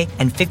Saturday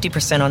and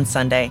 50% on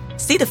Sunday.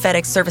 See the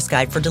FedEx service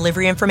guide for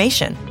delivery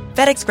information.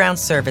 FedEx Ground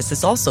service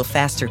is also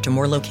faster to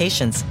more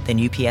locations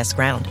than UPS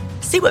Ground.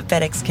 See what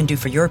FedEx can do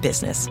for your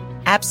business.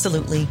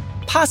 Absolutely,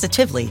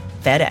 positively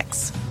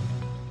FedEx.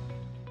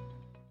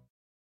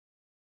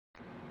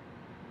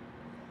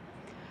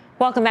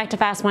 Welcome back to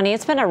Fast Money.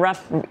 It's been a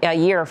rough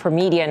year for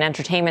media and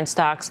entertainment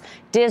stocks.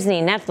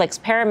 Disney, Netflix,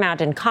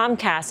 Paramount, and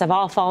Comcast have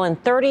all fallen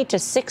 30 to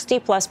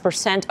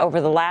 60+% over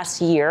the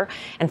last year,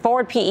 and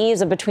forward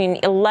PEs of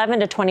between 11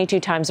 to 22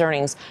 times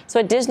earnings.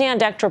 So at Disney on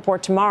deck to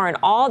report tomorrow, and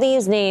all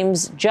these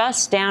names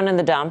just down in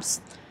the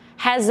dumps.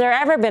 Has there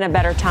ever been a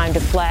better time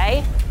to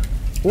play?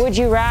 Would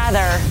you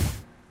rather,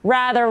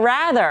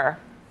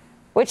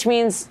 which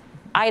means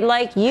I'd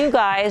like you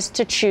guys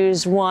to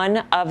choose one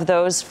of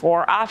those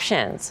 4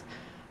 options.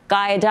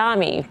 Guy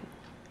Adami,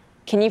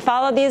 can you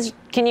follow these?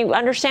 Can you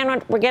understand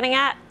what we're getting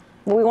at?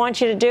 What we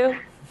want you to do?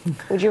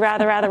 Would you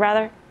rather?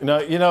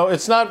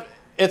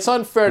 It's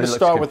unfair to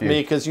start with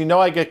me because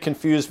I get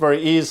confused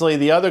very easily.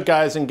 The other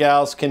guys and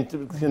gals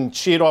can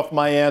cheat off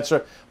my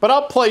answer. But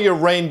I'll play your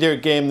reindeer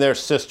game there,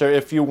 sister,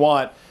 if you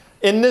want.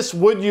 In this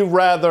would you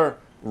rather,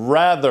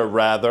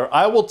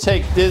 I will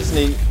take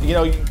Disney,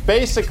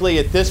 basically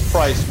at this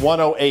price,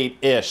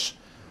 108-ish.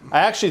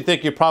 I actually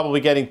think you're probably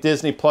getting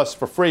Disney Plus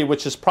for free,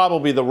 which is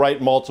probably the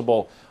right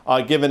multiple,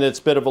 given it's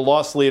a bit of a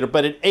loss leader.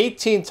 But at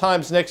 18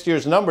 times next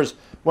year's numbers,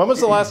 when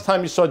was the last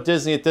time you saw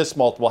Disney at this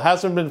multiple?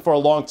 Hasn't been for a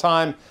long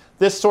time.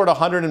 This sort of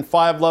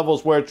 105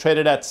 levels where it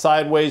traded at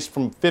sideways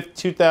from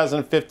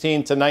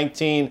 2015 to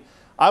 19.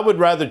 I would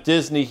rather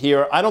Disney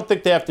here. I don't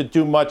think they have to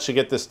do much to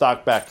get the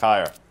stock back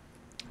higher.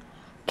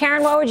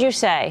 Karen, what would you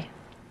say?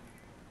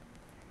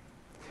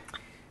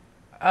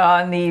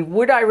 On the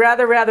would I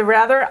rather,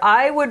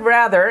 I would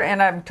rather,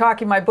 and I'm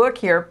talking my book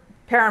here,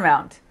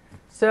 Paramount.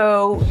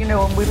 So,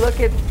 when we look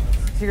at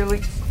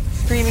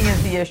streaming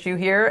is the issue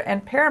here,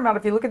 and Paramount,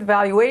 if you look at the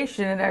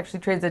valuation, it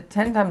actually trades at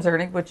 10 times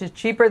earnings, which is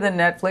cheaper than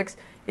Netflix.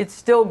 It's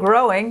still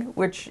growing,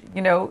 which,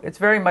 it's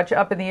very much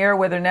up in the air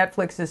whether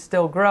Netflix is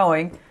still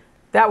growing.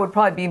 That would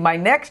probably be my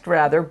next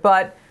rather,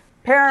 but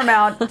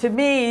Paramount, to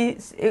me,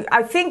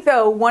 I think,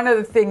 though, one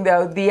other thing,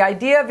 though, the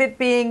idea of it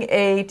being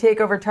a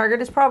takeover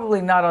target is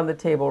probably not on the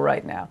table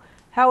right now.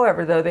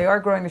 However, though, they are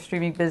growing the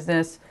streaming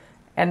business,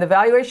 and the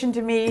valuation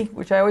to me,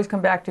 which I always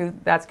come back to,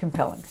 that's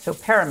compelling. So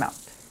Paramount.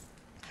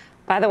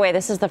 By the way,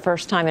 this is the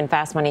first time in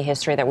Fast Money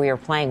history that we are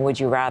playing Would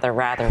You Rather.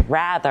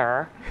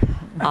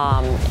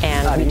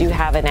 And we do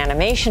have an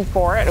animation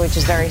for it, which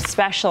is very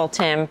special,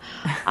 Tim,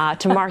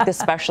 to mark this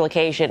special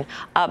occasion.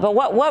 But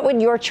what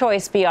would your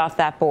choice be off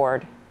that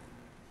board?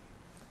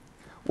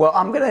 Well,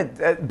 I'm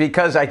gonna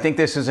because I think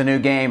this is a new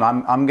game.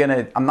 I'm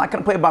not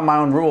gonna play by my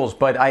own rules,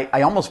 but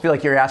I almost feel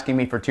like you're asking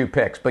me for two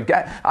picks. But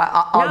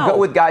I'll go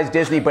with Guys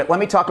Disney. But let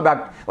me talk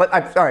about. All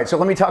right, so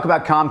let me talk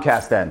about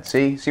Comcast then.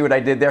 See what I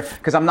did there?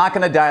 Because I'm not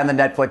gonna die on the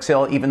Netflix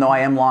hill, even though I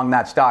am long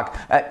that stock.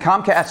 At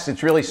Comcast,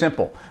 it's really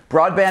simple.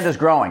 Broadband is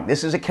growing.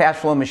 This is a cash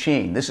flow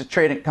machine. This is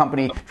a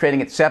company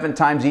trading at 7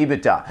 times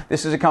EBITDA.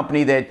 This is a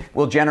company that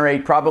will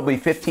generate probably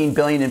 $15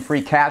 billion in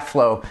free cash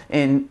flow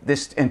in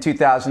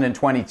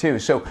 2022.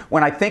 So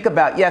when I think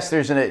about, yes,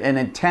 there's an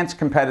intense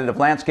competitive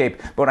landscape,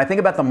 but when I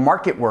think about the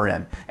market we're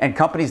in and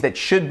companies that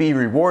should be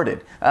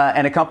rewarded,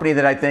 and a company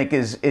that I think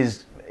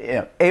is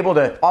able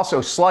to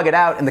also slug it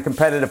out in the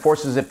competitive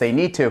forces if they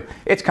need to,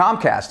 it's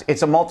Comcast.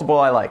 It's a multiple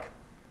I like.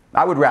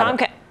 I would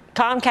rather.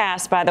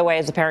 Comcast, by the way,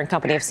 is the parent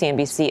company of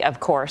CNBC, of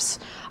course.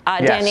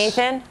 Yes. Dan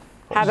Nathan,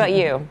 how about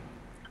you?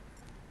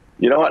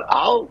 You know what?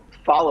 I'll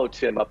follow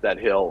Tim up that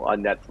hill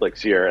on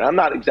Netflix here. And I'm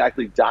not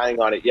exactly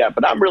dying on it yet,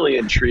 but I'm really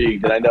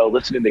intrigued. And I know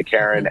listening to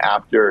Karen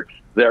after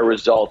their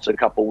results a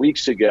couple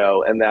weeks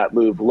ago and that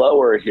move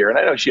lower here. And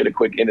I know she had a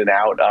quick in and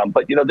out,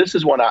 but this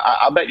is one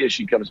I'll bet you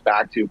she comes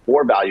back to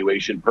for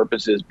valuation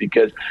purposes,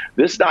 because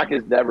this stock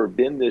has never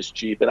been this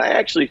cheap. And I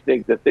actually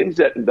think the things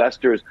that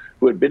investors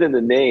who had been in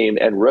the name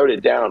and wrote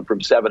it down from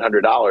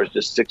 $700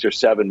 just 6 or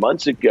 7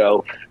 months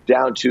ago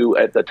down to,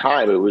 at the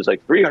time, it was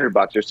like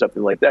 $300 or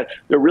something like that.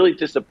 They're really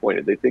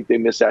disappointed. They think they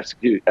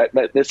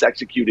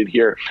misexecuted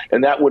here.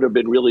 And that would have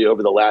been really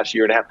over the last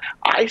year and a half.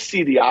 I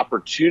see the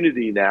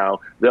opportunity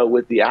now, though,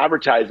 with the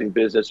advertising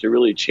business to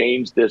really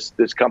change this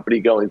company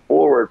going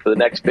forward for the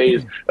next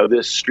phase of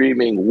this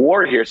streaming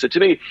war here. So to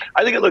me,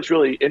 I think it looks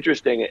really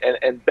interesting.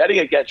 And betting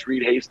against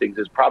Reed Hastings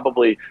is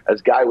probably,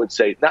 as Guy would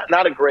say,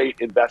 not a great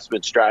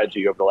investment strategy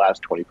over the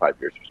last 25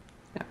 years or so.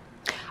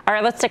 All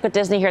right, let's stick with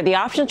Disney here. The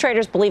option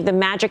traders believe the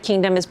Magic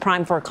Kingdom is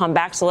primed for a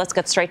comeback. So let's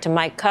get straight to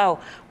Mike Coe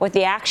with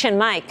the action.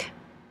 Mike.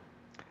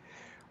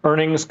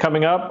 Earnings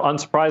coming up,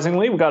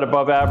 unsurprisingly. We've got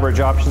above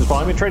average options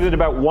volume. We traded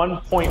about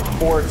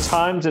 1.4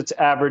 times its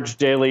average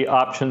daily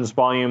options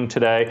volume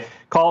today.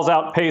 Calls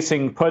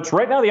outpacing puts.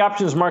 Right now, the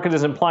options market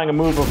is implying a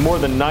move of more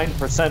than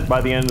 9%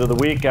 by the end of the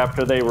week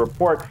after they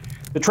report.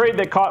 The trade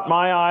that caught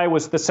my eye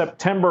was the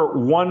September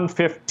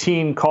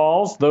 115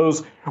 calls.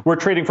 Those were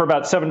trading for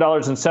about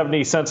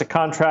 $7.70 a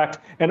contract,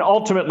 and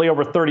ultimately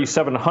over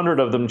 3,700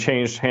 of them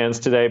changed hands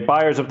today.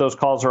 Buyers of those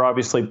calls are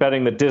obviously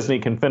betting that Disney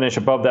can finish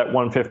above that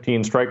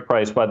 115 strike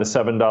price by the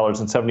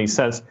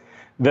 $7.70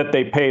 that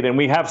they paid. And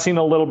we have seen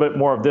a little bit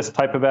more of this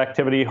type of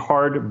activity.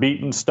 Hard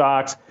beaten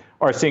stocks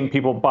are seeing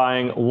people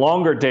buying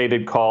longer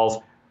dated calls,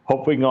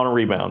 hoping on a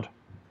rebound.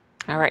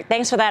 All right.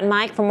 Thanks for that,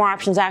 Mike. For more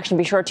options action,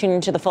 be sure to tune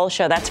into the full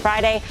show. That's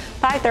Friday,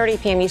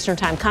 5:30 p.m. Eastern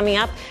Time. Coming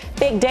up,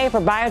 big day for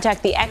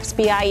biotech, the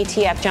XBI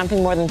ETF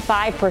jumping more than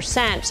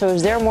 5%. So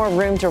is there more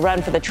room to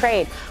run for the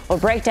trade? We'll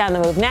break down the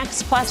move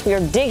next. Plus, we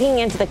are digging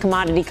into the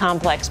commodity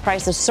complex.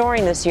 Prices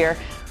soaring this year.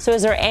 So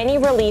is there any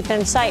relief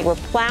in sight? We're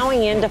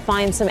plowing in to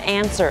find some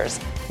answers.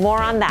 More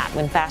on that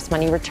when Fast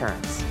Money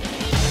returns.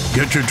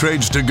 Get your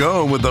trades to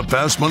go with the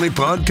Fast Money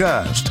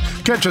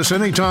Podcast. Catch us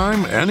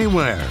anytime,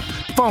 anywhere.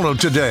 Follow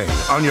today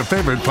on your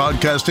favorite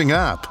podcasting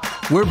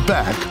app. We're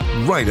back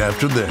right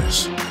after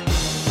this.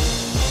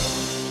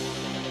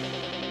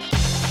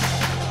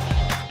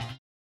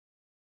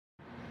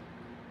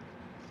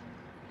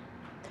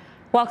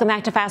 Welcome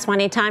back to Fast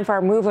Money. Time for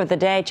our move of the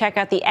day. Check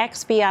out the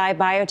XBI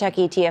Biotech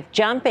ETF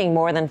jumping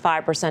more than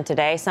 5%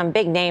 today. Some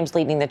big names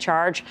leading the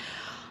charge.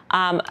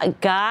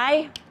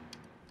 Guy,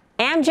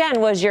 Amgen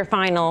was your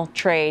final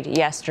trade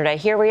yesterday.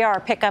 Here we are,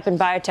 pick up in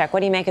biotech.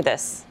 What do you make of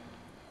this?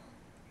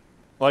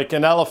 Like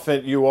an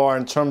elephant you are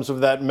in terms of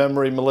that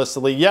memory, Melissa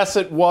Lee. Yes,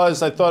 it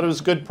was. I thought it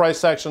was good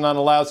price action on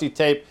a lousy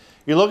tape.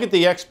 You look at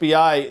the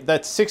XBI,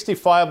 that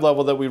 65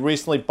 level that we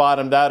recently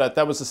bottomed out at,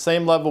 that was the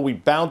same level we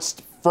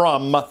bounced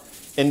from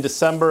in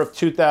December of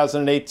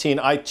 2018.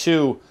 I,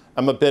 too,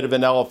 am a bit of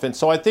an elephant.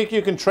 So I think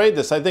you can trade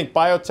this. I think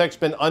biotech's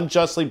been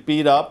unjustly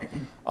beat up,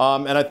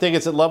 and I think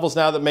it's at levels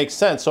now that make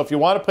sense. So if you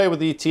want to play with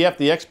the ETF,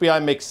 the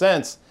XBI makes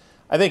sense.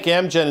 I think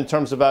Amgen, in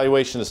terms of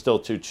valuation, is still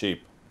too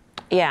cheap.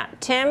 Yeah.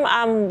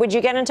 Tim, would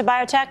you get into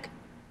biotech?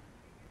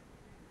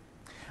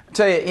 I'll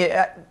tell you,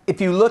 if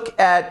you look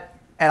at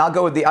And I'll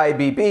go with the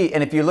IBB.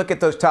 And if you look at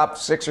those top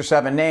 6 or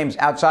 7 names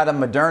outside of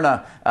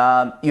Moderna,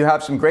 you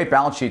have some great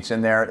balance sheets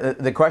in there.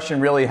 The question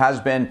really has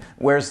been,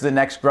 where's the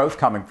next growth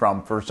coming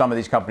from for some of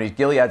these companies?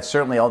 Gilead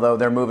certainly, although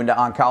they're moving to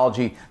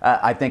oncology,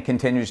 I think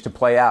continues to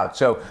play out.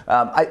 So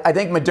I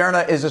think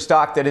Moderna is a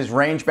stock that is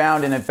range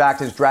bound and in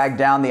fact has dragged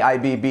down the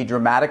IBB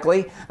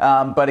dramatically.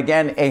 But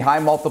again, a high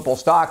multiple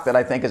stock that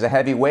I think is a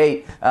heavy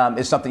weight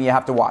is something you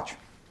have to watch.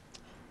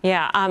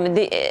 Yeah,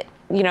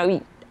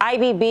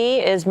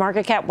 IBB is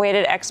market cap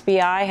weighted.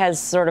 XBI has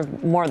sort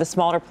of more of the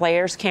smaller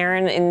players.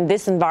 Karen, in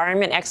this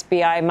environment,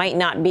 XBI might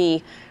not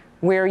be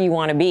where you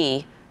want to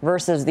be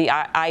versus the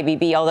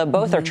IBB, although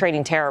both are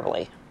trading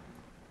terribly.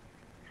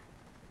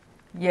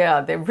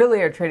 Yeah, they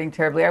really are trading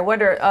terribly. I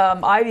wonder,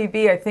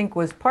 IBB, I think,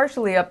 was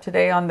partially up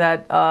today on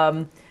that,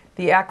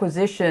 the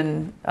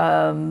acquisition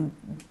Bellhaven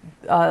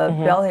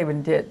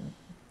did.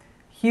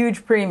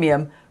 Huge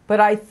premium. But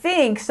I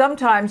think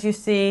sometimes you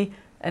see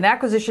an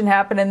acquisition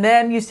happen, and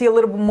then you see a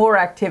little bit more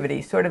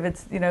activity. Sort of,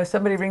 it's,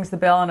 somebody rings the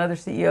bell and other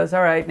CEOs,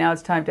 all right, now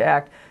it's time to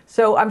act.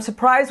 So I'm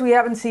surprised we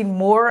haven't seen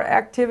more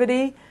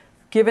activity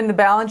given the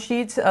balance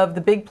sheets of the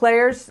big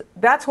players.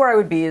 That's where I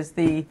would be, is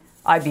the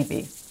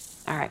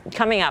IBB. All right,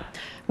 coming up,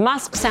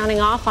 Musk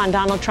sounding off on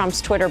Donald Trump's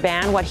Twitter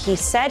ban, what he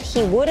said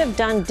he would have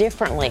done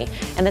differently,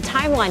 and the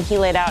timeline he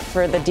laid out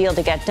for the deal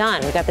to get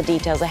done. We got the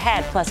details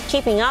ahead, plus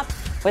keeping up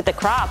with the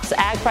crops.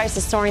 Ag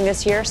prices soaring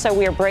this year, so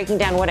we are breaking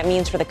down what it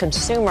means for the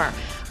consumer.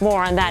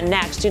 More on that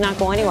next. Do not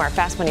go anywhere.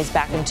 Fast Money's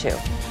back in 2.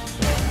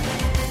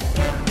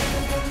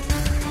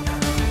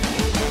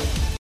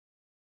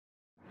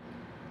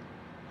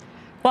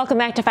 Welcome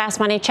back to Fast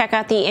Money. Check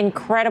out the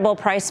incredible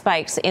price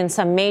spikes in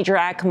some major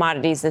ag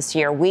commodities this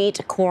year. Wheat,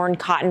 corn,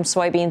 cotton,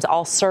 soybeans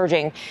all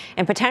surging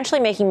and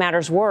potentially making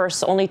matters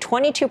worse. Only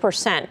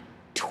 22%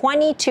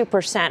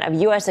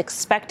 of U.S.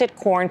 expected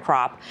corn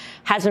crop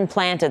has been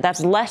planted.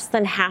 That's less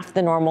than half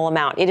the normal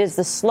amount. It is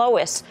the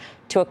slowest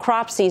to a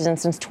crop season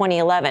since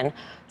 2011.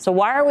 So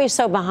why are we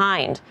so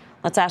behind?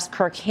 Let's ask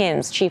Kirk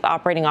Hinz, Chief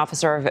Operating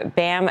Officer of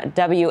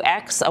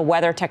BAMWX, a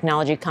weather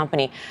technology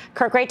company.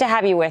 Kirk, great to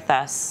have you with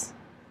us.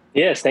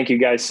 Yes, thank you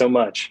guys so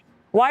much.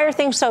 Why are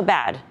things so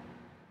bad?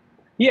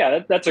 Yeah,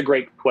 that's a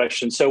great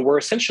question. So we're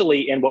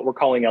essentially in what we're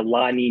calling a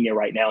La Nina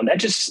right now. And that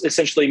just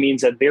essentially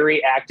means a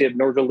very active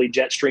northerly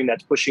jet stream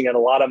that's pushing in a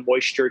lot of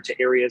moisture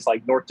to areas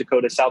like North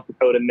Dakota, South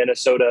Dakota,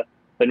 Minnesota,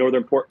 the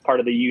northern part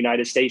of the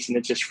United States. And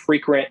it's just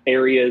frequent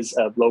areas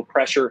of low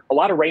pressure. A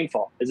lot of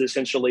rainfall is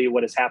essentially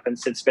what has happened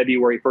since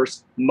February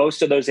 1st.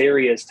 Most of those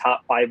areas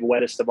top 5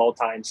 wettest of all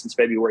time since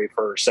February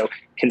 1st. So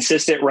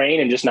consistent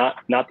rain and just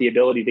not the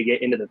ability to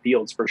get into the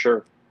fields for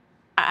sure.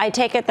 I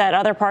take it that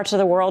other parts of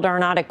the world are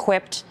not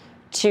equipped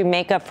to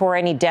make up for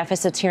any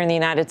deficits here in the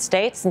United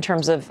States in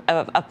terms of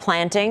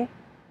planting?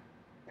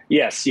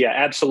 Yes, yeah,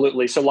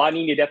 absolutely. So La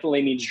Nina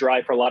definitely means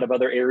dry for a lot of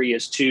other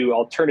areas too.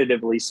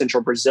 Alternatively,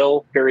 central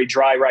Brazil, very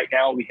dry right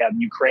now. We have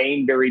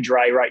Ukraine, very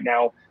dry right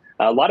now.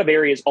 A lot of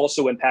areas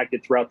also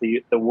impacted throughout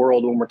the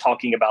world when we're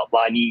talking about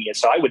La Nina.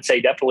 So I would say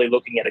definitely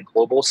looking at a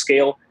global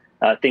scale,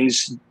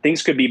 things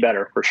could be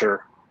better for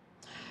sure.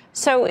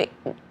 So,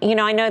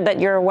 I know that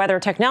you're a weather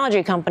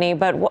technology company,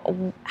 but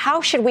how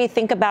should we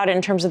think about it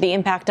in terms of the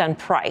impact on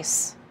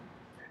price?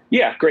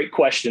 Yeah, great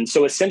question.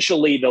 So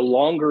essentially, the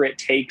longer it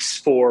takes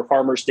for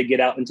farmers to get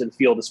out into the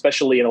field,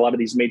 especially in a lot of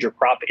these major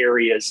crop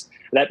areas,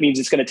 that means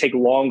it's going to take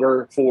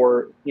longer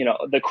for,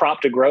 the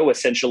crop to grow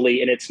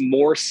essentially, and it's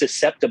more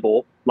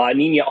susceptible. La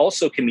Nina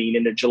also can mean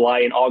in the July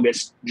and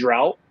August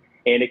drought,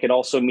 and it can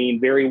also mean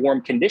very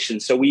warm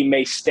conditions. So we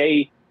may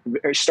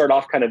start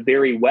off kind of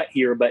very wet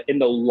here, but in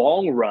the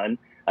long run,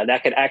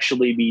 that could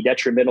actually be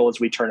detrimental as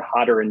we turn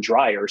hotter and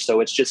drier.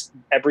 So it's just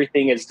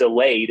everything is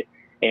delayed,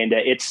 and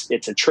it's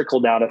a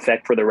trickle-down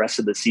effect for the rest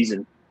of the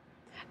season.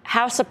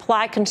 How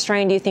supply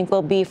constrained do you think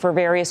will be for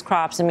various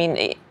crops? I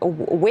mean,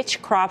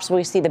 which crops will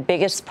we see the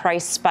biggest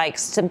price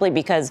spikes simply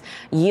because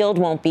yield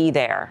won't be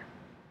there?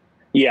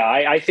 Yeah,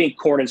 I think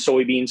corn and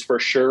soybeans for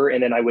sure,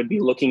 and then I would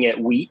be looking at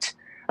wheat.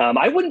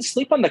 I wouldn't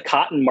sleep on the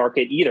cotton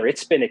market either.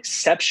 It's been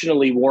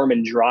exceptionally warm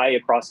and dry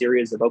across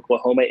areas of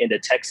Oklahoma into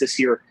Texas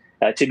here.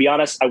 To be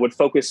honest, I would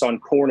focus on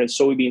corn and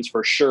soybeans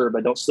for sure,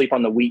 but don't sleep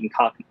on the wheat and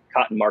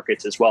cotton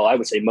markets as well. I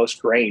would say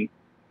most grain.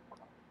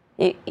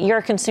 You're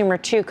a consumer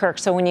too, Kirk.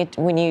 So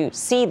when you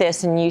see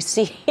this and you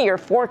see your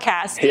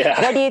forecast,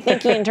 What are you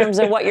thinking in terms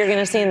of what you're going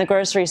to see in the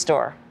grocery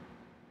store?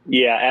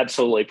 Yeah,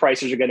 absolutely.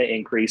 Prices are going to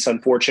increase,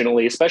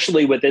 unfortunately,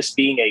 especially with this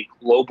being a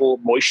global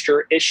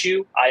moisture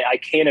issue. I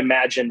can't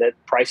imagine that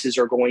prices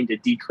are going to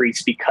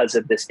decrease because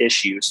of this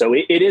issue. So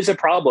it is a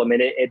problem,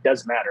 and it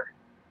does matter.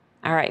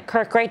 All right,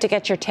 Kirk, great to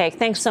get your take.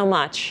 Thanks so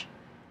much.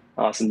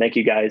 Awesome. Thank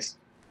you, guys.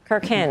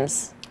 Kirk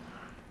Hinz.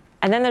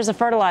 And then there's a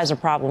fertilizer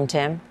problem,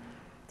 Tim.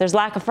 There's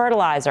lack of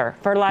fertilizer.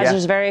 Fertilizer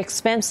is very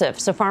expensive,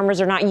 so farmers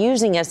are not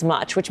using as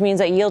much, which means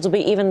that yields will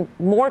be even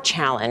more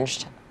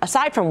challenged,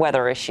 aside from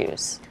weather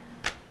issues.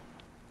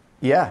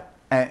 Yeah.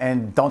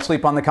 And don't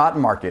sleep on the cotton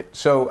market.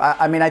 So,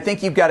 I mean, I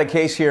think you've got a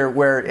case here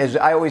where, as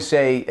I always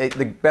say,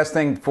 the best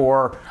thing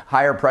for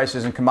higher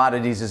prices and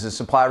commodities is a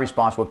supply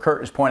response. What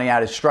Kurt is pointing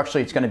out is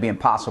structurally it's going to be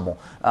impossible.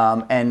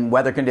 And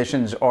weather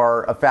conditions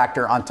are a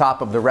factor on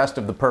top of the rest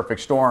of the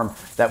perfect storm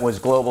that was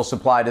global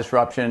supply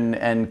disruption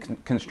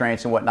and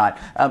constraints and whatnot.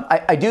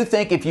 I do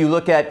think if you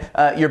look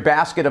at your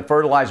basket of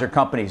fertilizer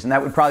companies, and that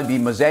would probably be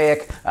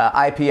Mosaic,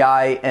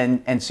 IPI,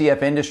 and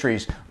CF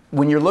Industries,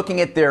 when you're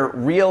looking at their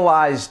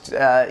realized,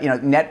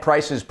 net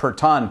prices per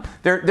ton,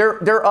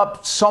 they're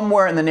up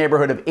somewhere in the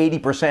neighborhood of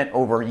 80%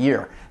 over a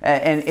year.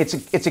 And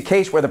it's a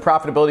case where the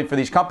profitability for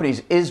these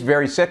companies is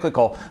very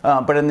cyclical.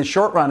 But in the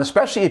short run,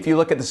 especially if you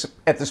look at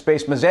the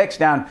space, Mosaic's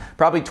down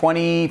probably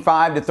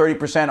 25 to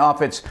 30%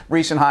 off its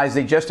recent highs.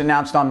 They just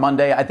announced on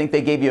Monday. I think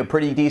they gave you a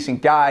pretty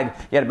decent guide.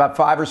 You had about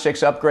 5 or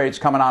 6 upgrades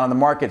coming on in the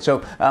market.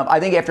 So I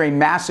think after a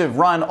massive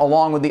run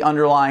along with the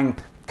underlying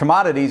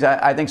commodities,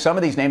 I think some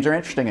of these names are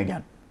interesting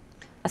again.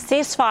 A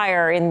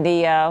ceasefire in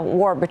the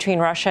war between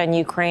Russia and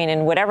Ukraine,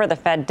 and whatever the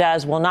Fed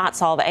does, will not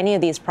solve any of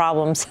these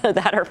problems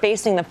that are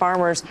facing the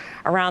farmers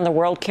around the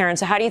world, Karen.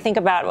 So how do you think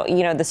about,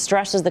 the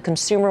stresses the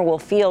consumer will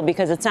feel?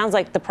 Because it sounds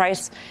like the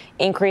price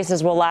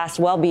increases will last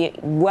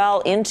well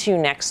into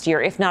next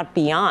year, if not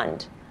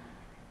beyond.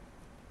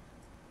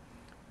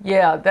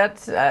 Yeah,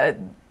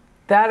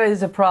 that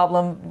is a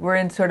problem. We're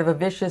in sort of a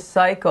vicious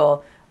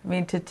cycle. I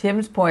mean, to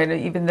Tim's point,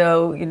 even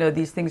though,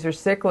 these things are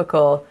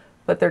cyclical,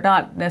 but they're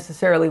not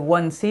necessarily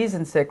one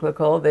season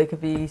cyclical. They could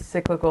be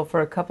cyclical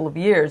for a couple of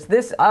years.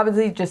 This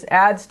obviously just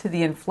adds to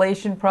the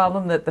inflation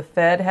problem that the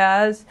Fed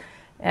has.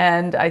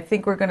 And I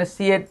think we're going to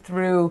see it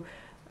through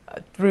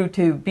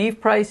to beef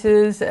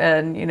prices.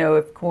 And,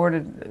 if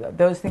corn,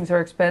 those things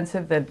are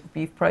expensive, then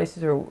beef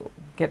prices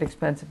get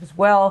expensive as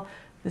well.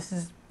 This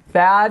is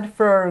bad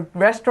for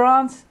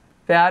restaurants,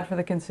 bad for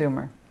the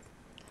consumer.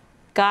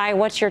 Guy,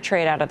 what's your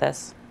trade out of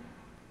this?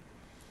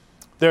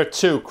 There are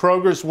two.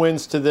 Kroger's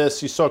wins to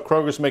this. You saw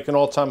Kroger's make an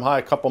all-time high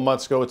a couple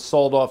months ago. It's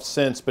sold off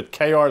since, but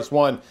KR's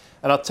won.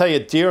 And I'll tell you,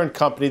 Deere &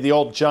 Company, the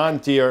old John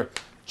Deere,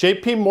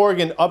 J.P.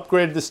 Morgan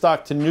upgraded the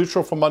stock to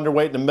neutral from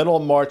underweight in the middle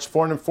of March,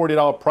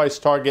 $440 price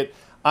target.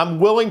 I'm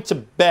willing to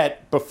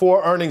bet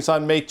before earnings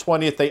on May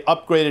 20th, they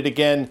upgraded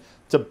again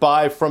to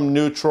buy from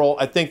neutral.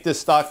 I think this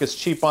stock is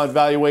cheap on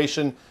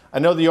valuation. I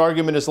know the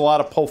argument is a lot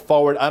of pull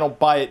forward. I don't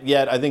buy it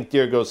yet. I think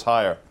Deere goes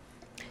higher.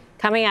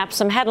 Coming up,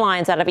 some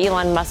headlines out of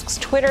Elon Musk's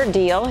Twitter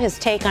deal, his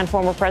take on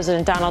former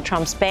President Donald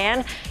Trump's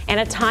ban,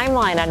 and a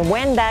timeline on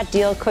when that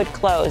deal could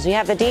close. You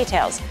have the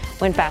details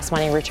when Fast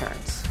Money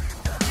returns.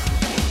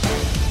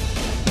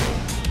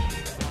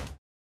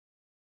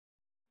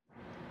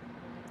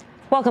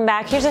 Welcome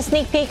back. Here's a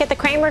sneak peek at the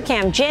Cramer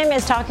Cam. Jim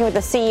is talking with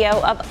the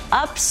CEO of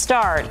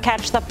Upstart.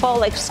 Catch the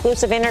full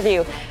exclusive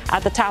interview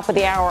at the top of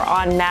the hour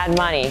on Mad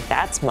Money.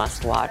 That's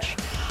must watch.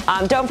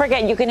 Don't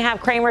forget, you can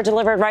have Cramer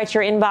delivered right to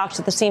your inbox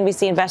at the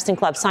CNBC Investing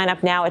Club. Sign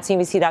up now at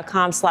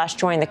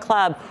cnbc.com/join the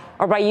club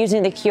or by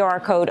using the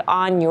QR code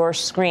on your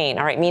screen.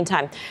 All right,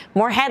 meantime,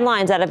 more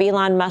headlines out of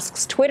Elon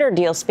Musk's Twitter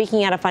deal.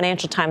 Speaking at a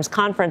Financial Times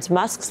conference,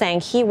 Musk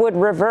saying he would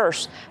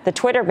reverse the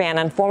Twitter ban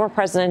on former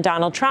President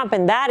Donald Trump,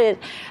 and that it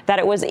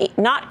was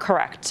not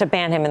correct to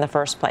ban him in the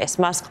first place.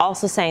 Musk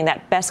also saying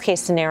that best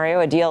case scenario,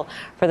 a deal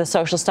for the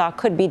social stock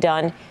could be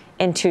done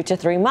in 2 to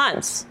 3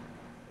 months.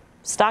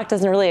 Stock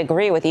doesn't really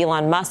agree with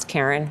Elon Musk,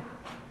 Karen.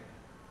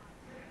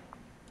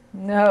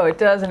 No, it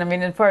doesn't. I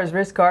mean, as far as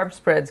risk-arb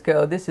spreads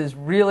go, this is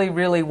really,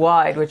 really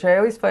wide, which I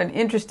always find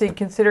interesting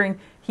considering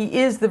he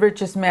is the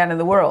richest man in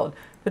the world.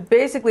 But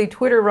basically,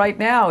 Twitter right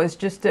now is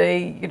just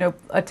a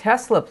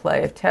Tesla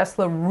play. If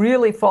Tesla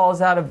really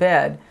falls out of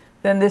bed,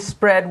 then this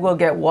spread will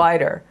get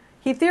wider.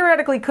 He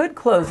theoretically could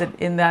close it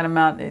in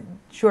that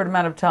short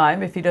amount of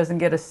time if he doesn't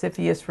get a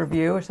CFIUS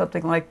review or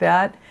something like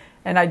that.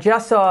 And I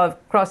just saw,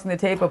 crossing the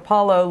tape,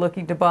 Apollo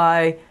looking to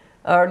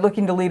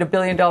lead $1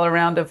 billion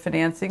round of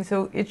financing.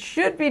 So it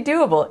should be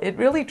doable. It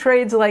really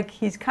trades like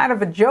he's kind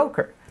of a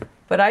joker.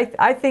 But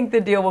I think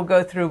the deal will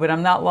go through, but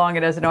I'm not long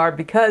it as an ARB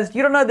because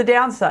you don't know the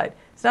downside.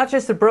 It's not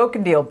just a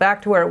broken deal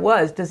back to where it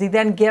was. Does he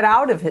then get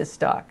out of his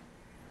stock?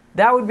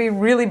 That would be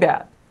really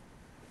bad.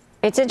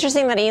 It's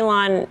interesting that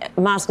Elon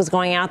Musk is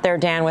going out there,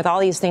 Dan, with all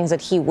these things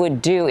that he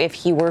would do if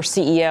he were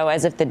CEO,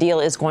 as if the deal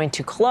is going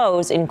to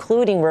close,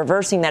 including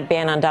reversing that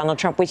ban on Donald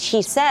Trump, which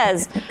he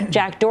says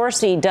Jack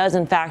Dorsey does,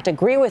 in fact,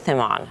 agree with him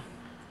on.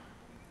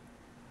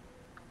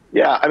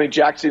 Yeah, I mean,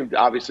 Jack seemed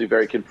obviously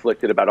very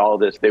conflicted about all of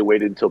this. They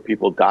waited until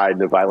people died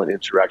in a violent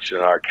insurrection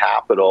in our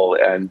capital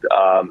and,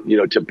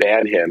 to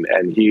ban him.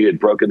 And he had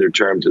broken their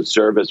terms of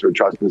service for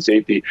trust and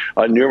safety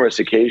on numerous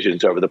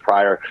occasions over the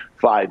prior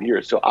 5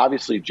 years. So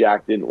obviously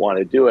Jack didn't want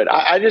to do it.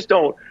 I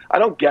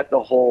don't get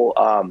the whole,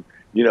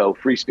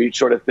 free speech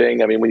sort of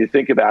thing. I mean, when you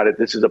think about it,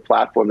 this is a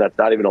platform that's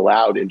not even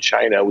allowed in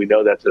China. We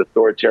know that's an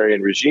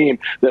authoritarian regime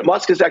that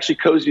Musk has actually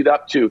cozied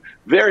up to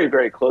very,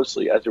 very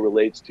closely as it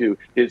relates to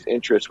his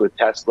interests with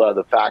Tesla,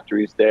 the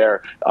factories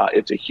there.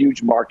 It's a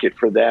huge market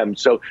for them.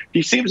 So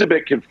he seems a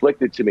bit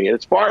conflicted to me. And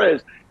as far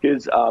as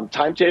his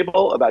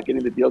timetable about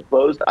getting the deal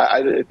closed,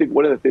 I think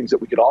one of the things that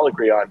we could all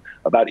agree on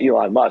about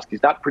Elon Musk,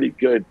 he's not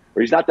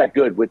that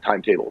good with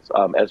timetables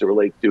as it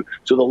relates to.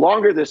 So the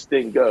longer this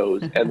thing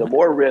goes and the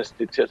more risk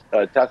to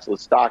Tesla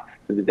stock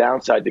to the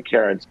downside, to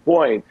Karen's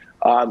point,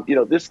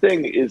 this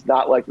thing is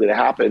not likely to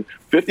happen.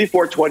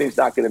 5420 is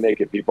not going to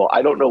make it, people.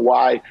 I don't know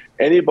why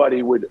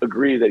anybody would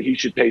agree that he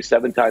should pay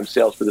 7 times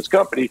sales for this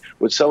company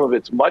when some of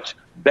its much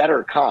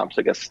better comps,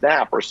 like a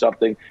Snap or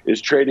something,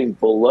 is trading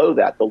below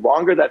that. The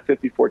longer that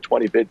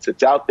 5420 bid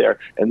sits out there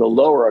and the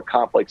lower a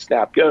comp like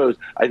Snap goes,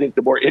 I think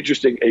the more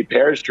interesting a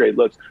pairs trade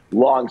looks.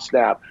 Long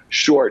Snap,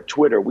 short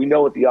Twitter. We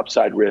know what the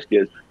upside risk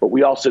is, but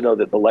we also know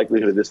that the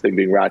likelihood of this thing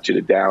being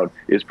ratcheted down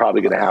is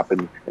probably going to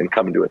happen and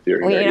come into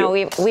Ethereum.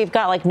 Well, we've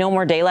got like no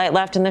more daylight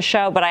left in the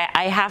show, but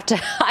I have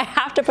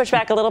to push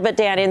back a little bit,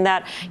 Dan, in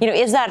that,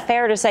 is that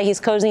fair to say he's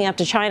cozying up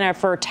to China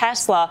for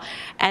Tesla,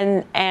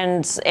 and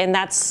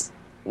that's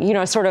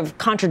sort of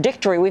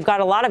contradictory. We've got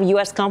a lot of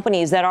U.S.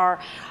 companies that are,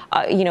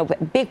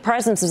 big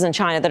presences in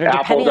China that are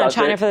depending on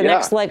China for the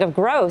next leg of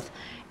growth,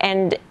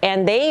 and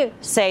they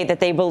say that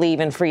they believe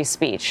in free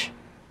speech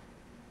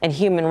and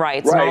human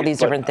rights and all these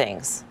different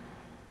things.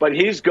 But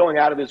he's going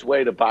out of his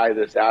way to buy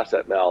this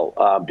asset,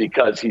 Mel,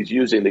 because he's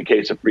using the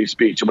case of free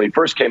speech. And when he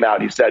first came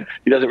out, he said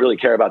he doesn't really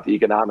care about the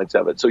economics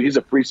of it. So he's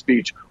a free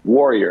speech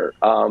warrior.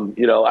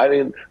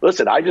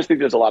 Listen, I just think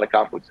there's a lot of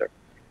conflicts there.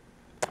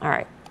 All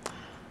right.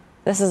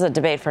 This is a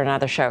debate for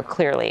another show,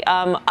 clearly.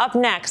 Up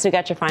next, we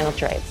got your final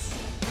trades.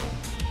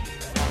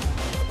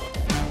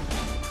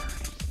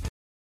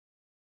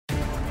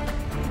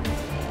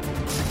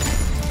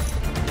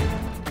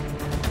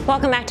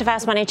 Welcome back to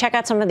Fast Money. Check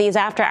out some of these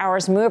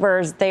after-hours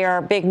movers. They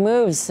are big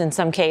moves in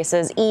some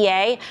cases.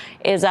 EA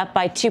is up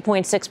by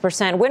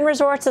 2.6%. Wynn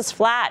Resorts is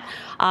flat.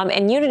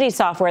 And Unity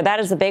Software, that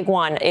is the big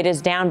one. It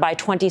is down by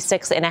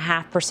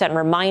 26.5%.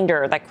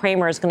 Reminder that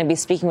Cramer is going to be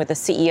speaking with the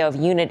CEO of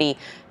Unity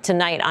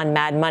tonight on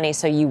Mad Money,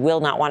 so you will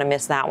not want to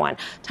miss that one.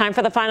 Time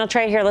for the final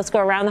trade here. Let's go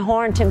around the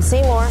horn. Tim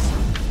Seymour.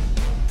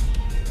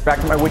 Back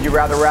to my would you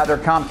rather.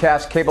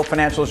 Comcast cable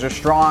financials are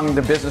strong.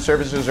 The business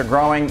services are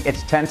growing.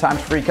 It's 10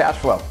 times free cash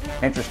flow.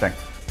 Interesting.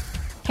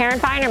 Karen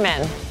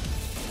Feinerman.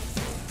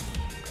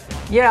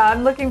 Yeah,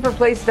 I'm looking for a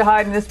place to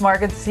hide in this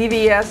market.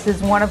 CVS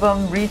is one of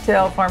them.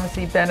 Retail,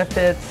 pharmacy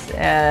benefits,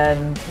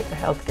 and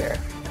healthcare.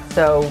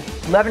 So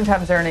 11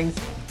 times earnings,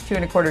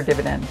 2.25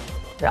 dividend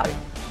value.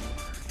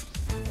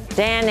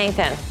 Dan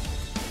Nathan.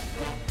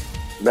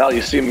 Mel,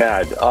 you seem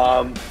mad.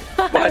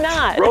 But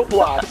not.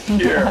 Roblox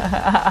here.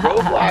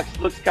 Roblox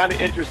looks kind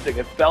of interesting.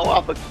 It fell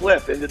off a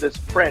cliff into this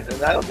print,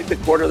 and I don't think the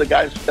quarter of the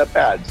guidance was that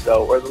bad.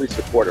 So, or at least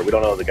the quarter. We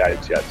don't know the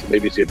guidance yet, so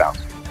maybe you see a bounce.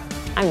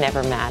 I'm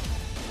never mad.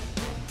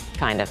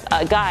 Kind of.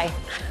 Guy.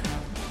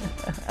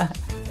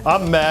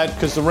 I'm mad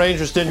because the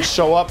Rangers didn't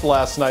show up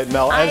last night,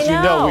 Mel. As you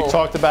know, we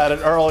talked about it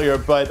earlier,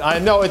 but I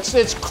know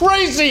it's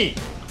crazy.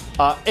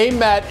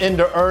 AMAT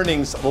into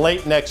earnings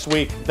late next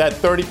week. That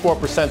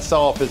 34%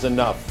 sell-off is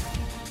enough.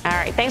 All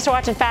right. Thanks for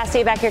watching Fast. See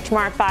you back here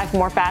tomorrow at 5 for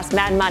more Fast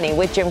Mad Money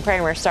with Jim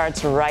Cramer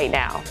starts right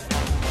now.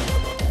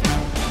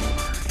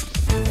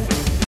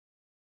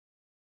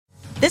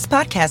 This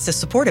podcast is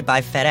supported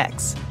by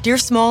FedEx. Dear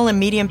small and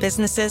medium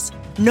businesses,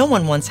 no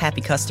one wants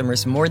happy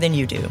customers more than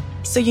you do.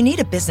 So you need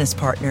a business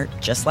partner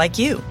just like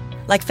you.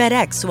 Like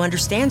FedEx, who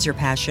understands your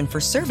passion for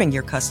serving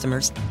your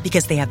customers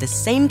because they have the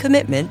same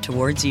commitment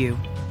towards you.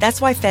 That's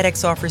why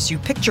FedEx offers you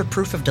picture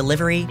proof of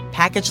delivery,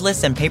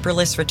 packageless and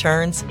paperless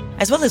returns,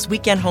 as well as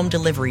weekend home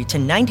delivery to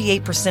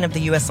 98% of the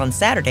U.S. on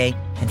Saturday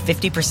and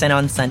 50%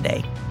 on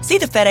Sunday. See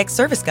the FedEx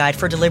service guide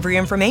for delivery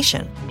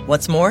information.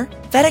 What's more,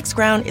 FedEx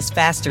Ground is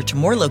faster to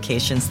more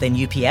locations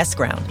than UPS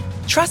Ground.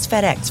 Trust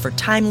FedEx for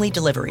timely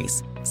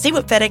deliveries. See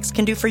what FedEx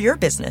can do for your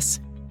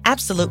business.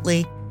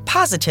 Absolutely,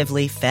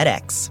 positively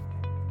FedEx.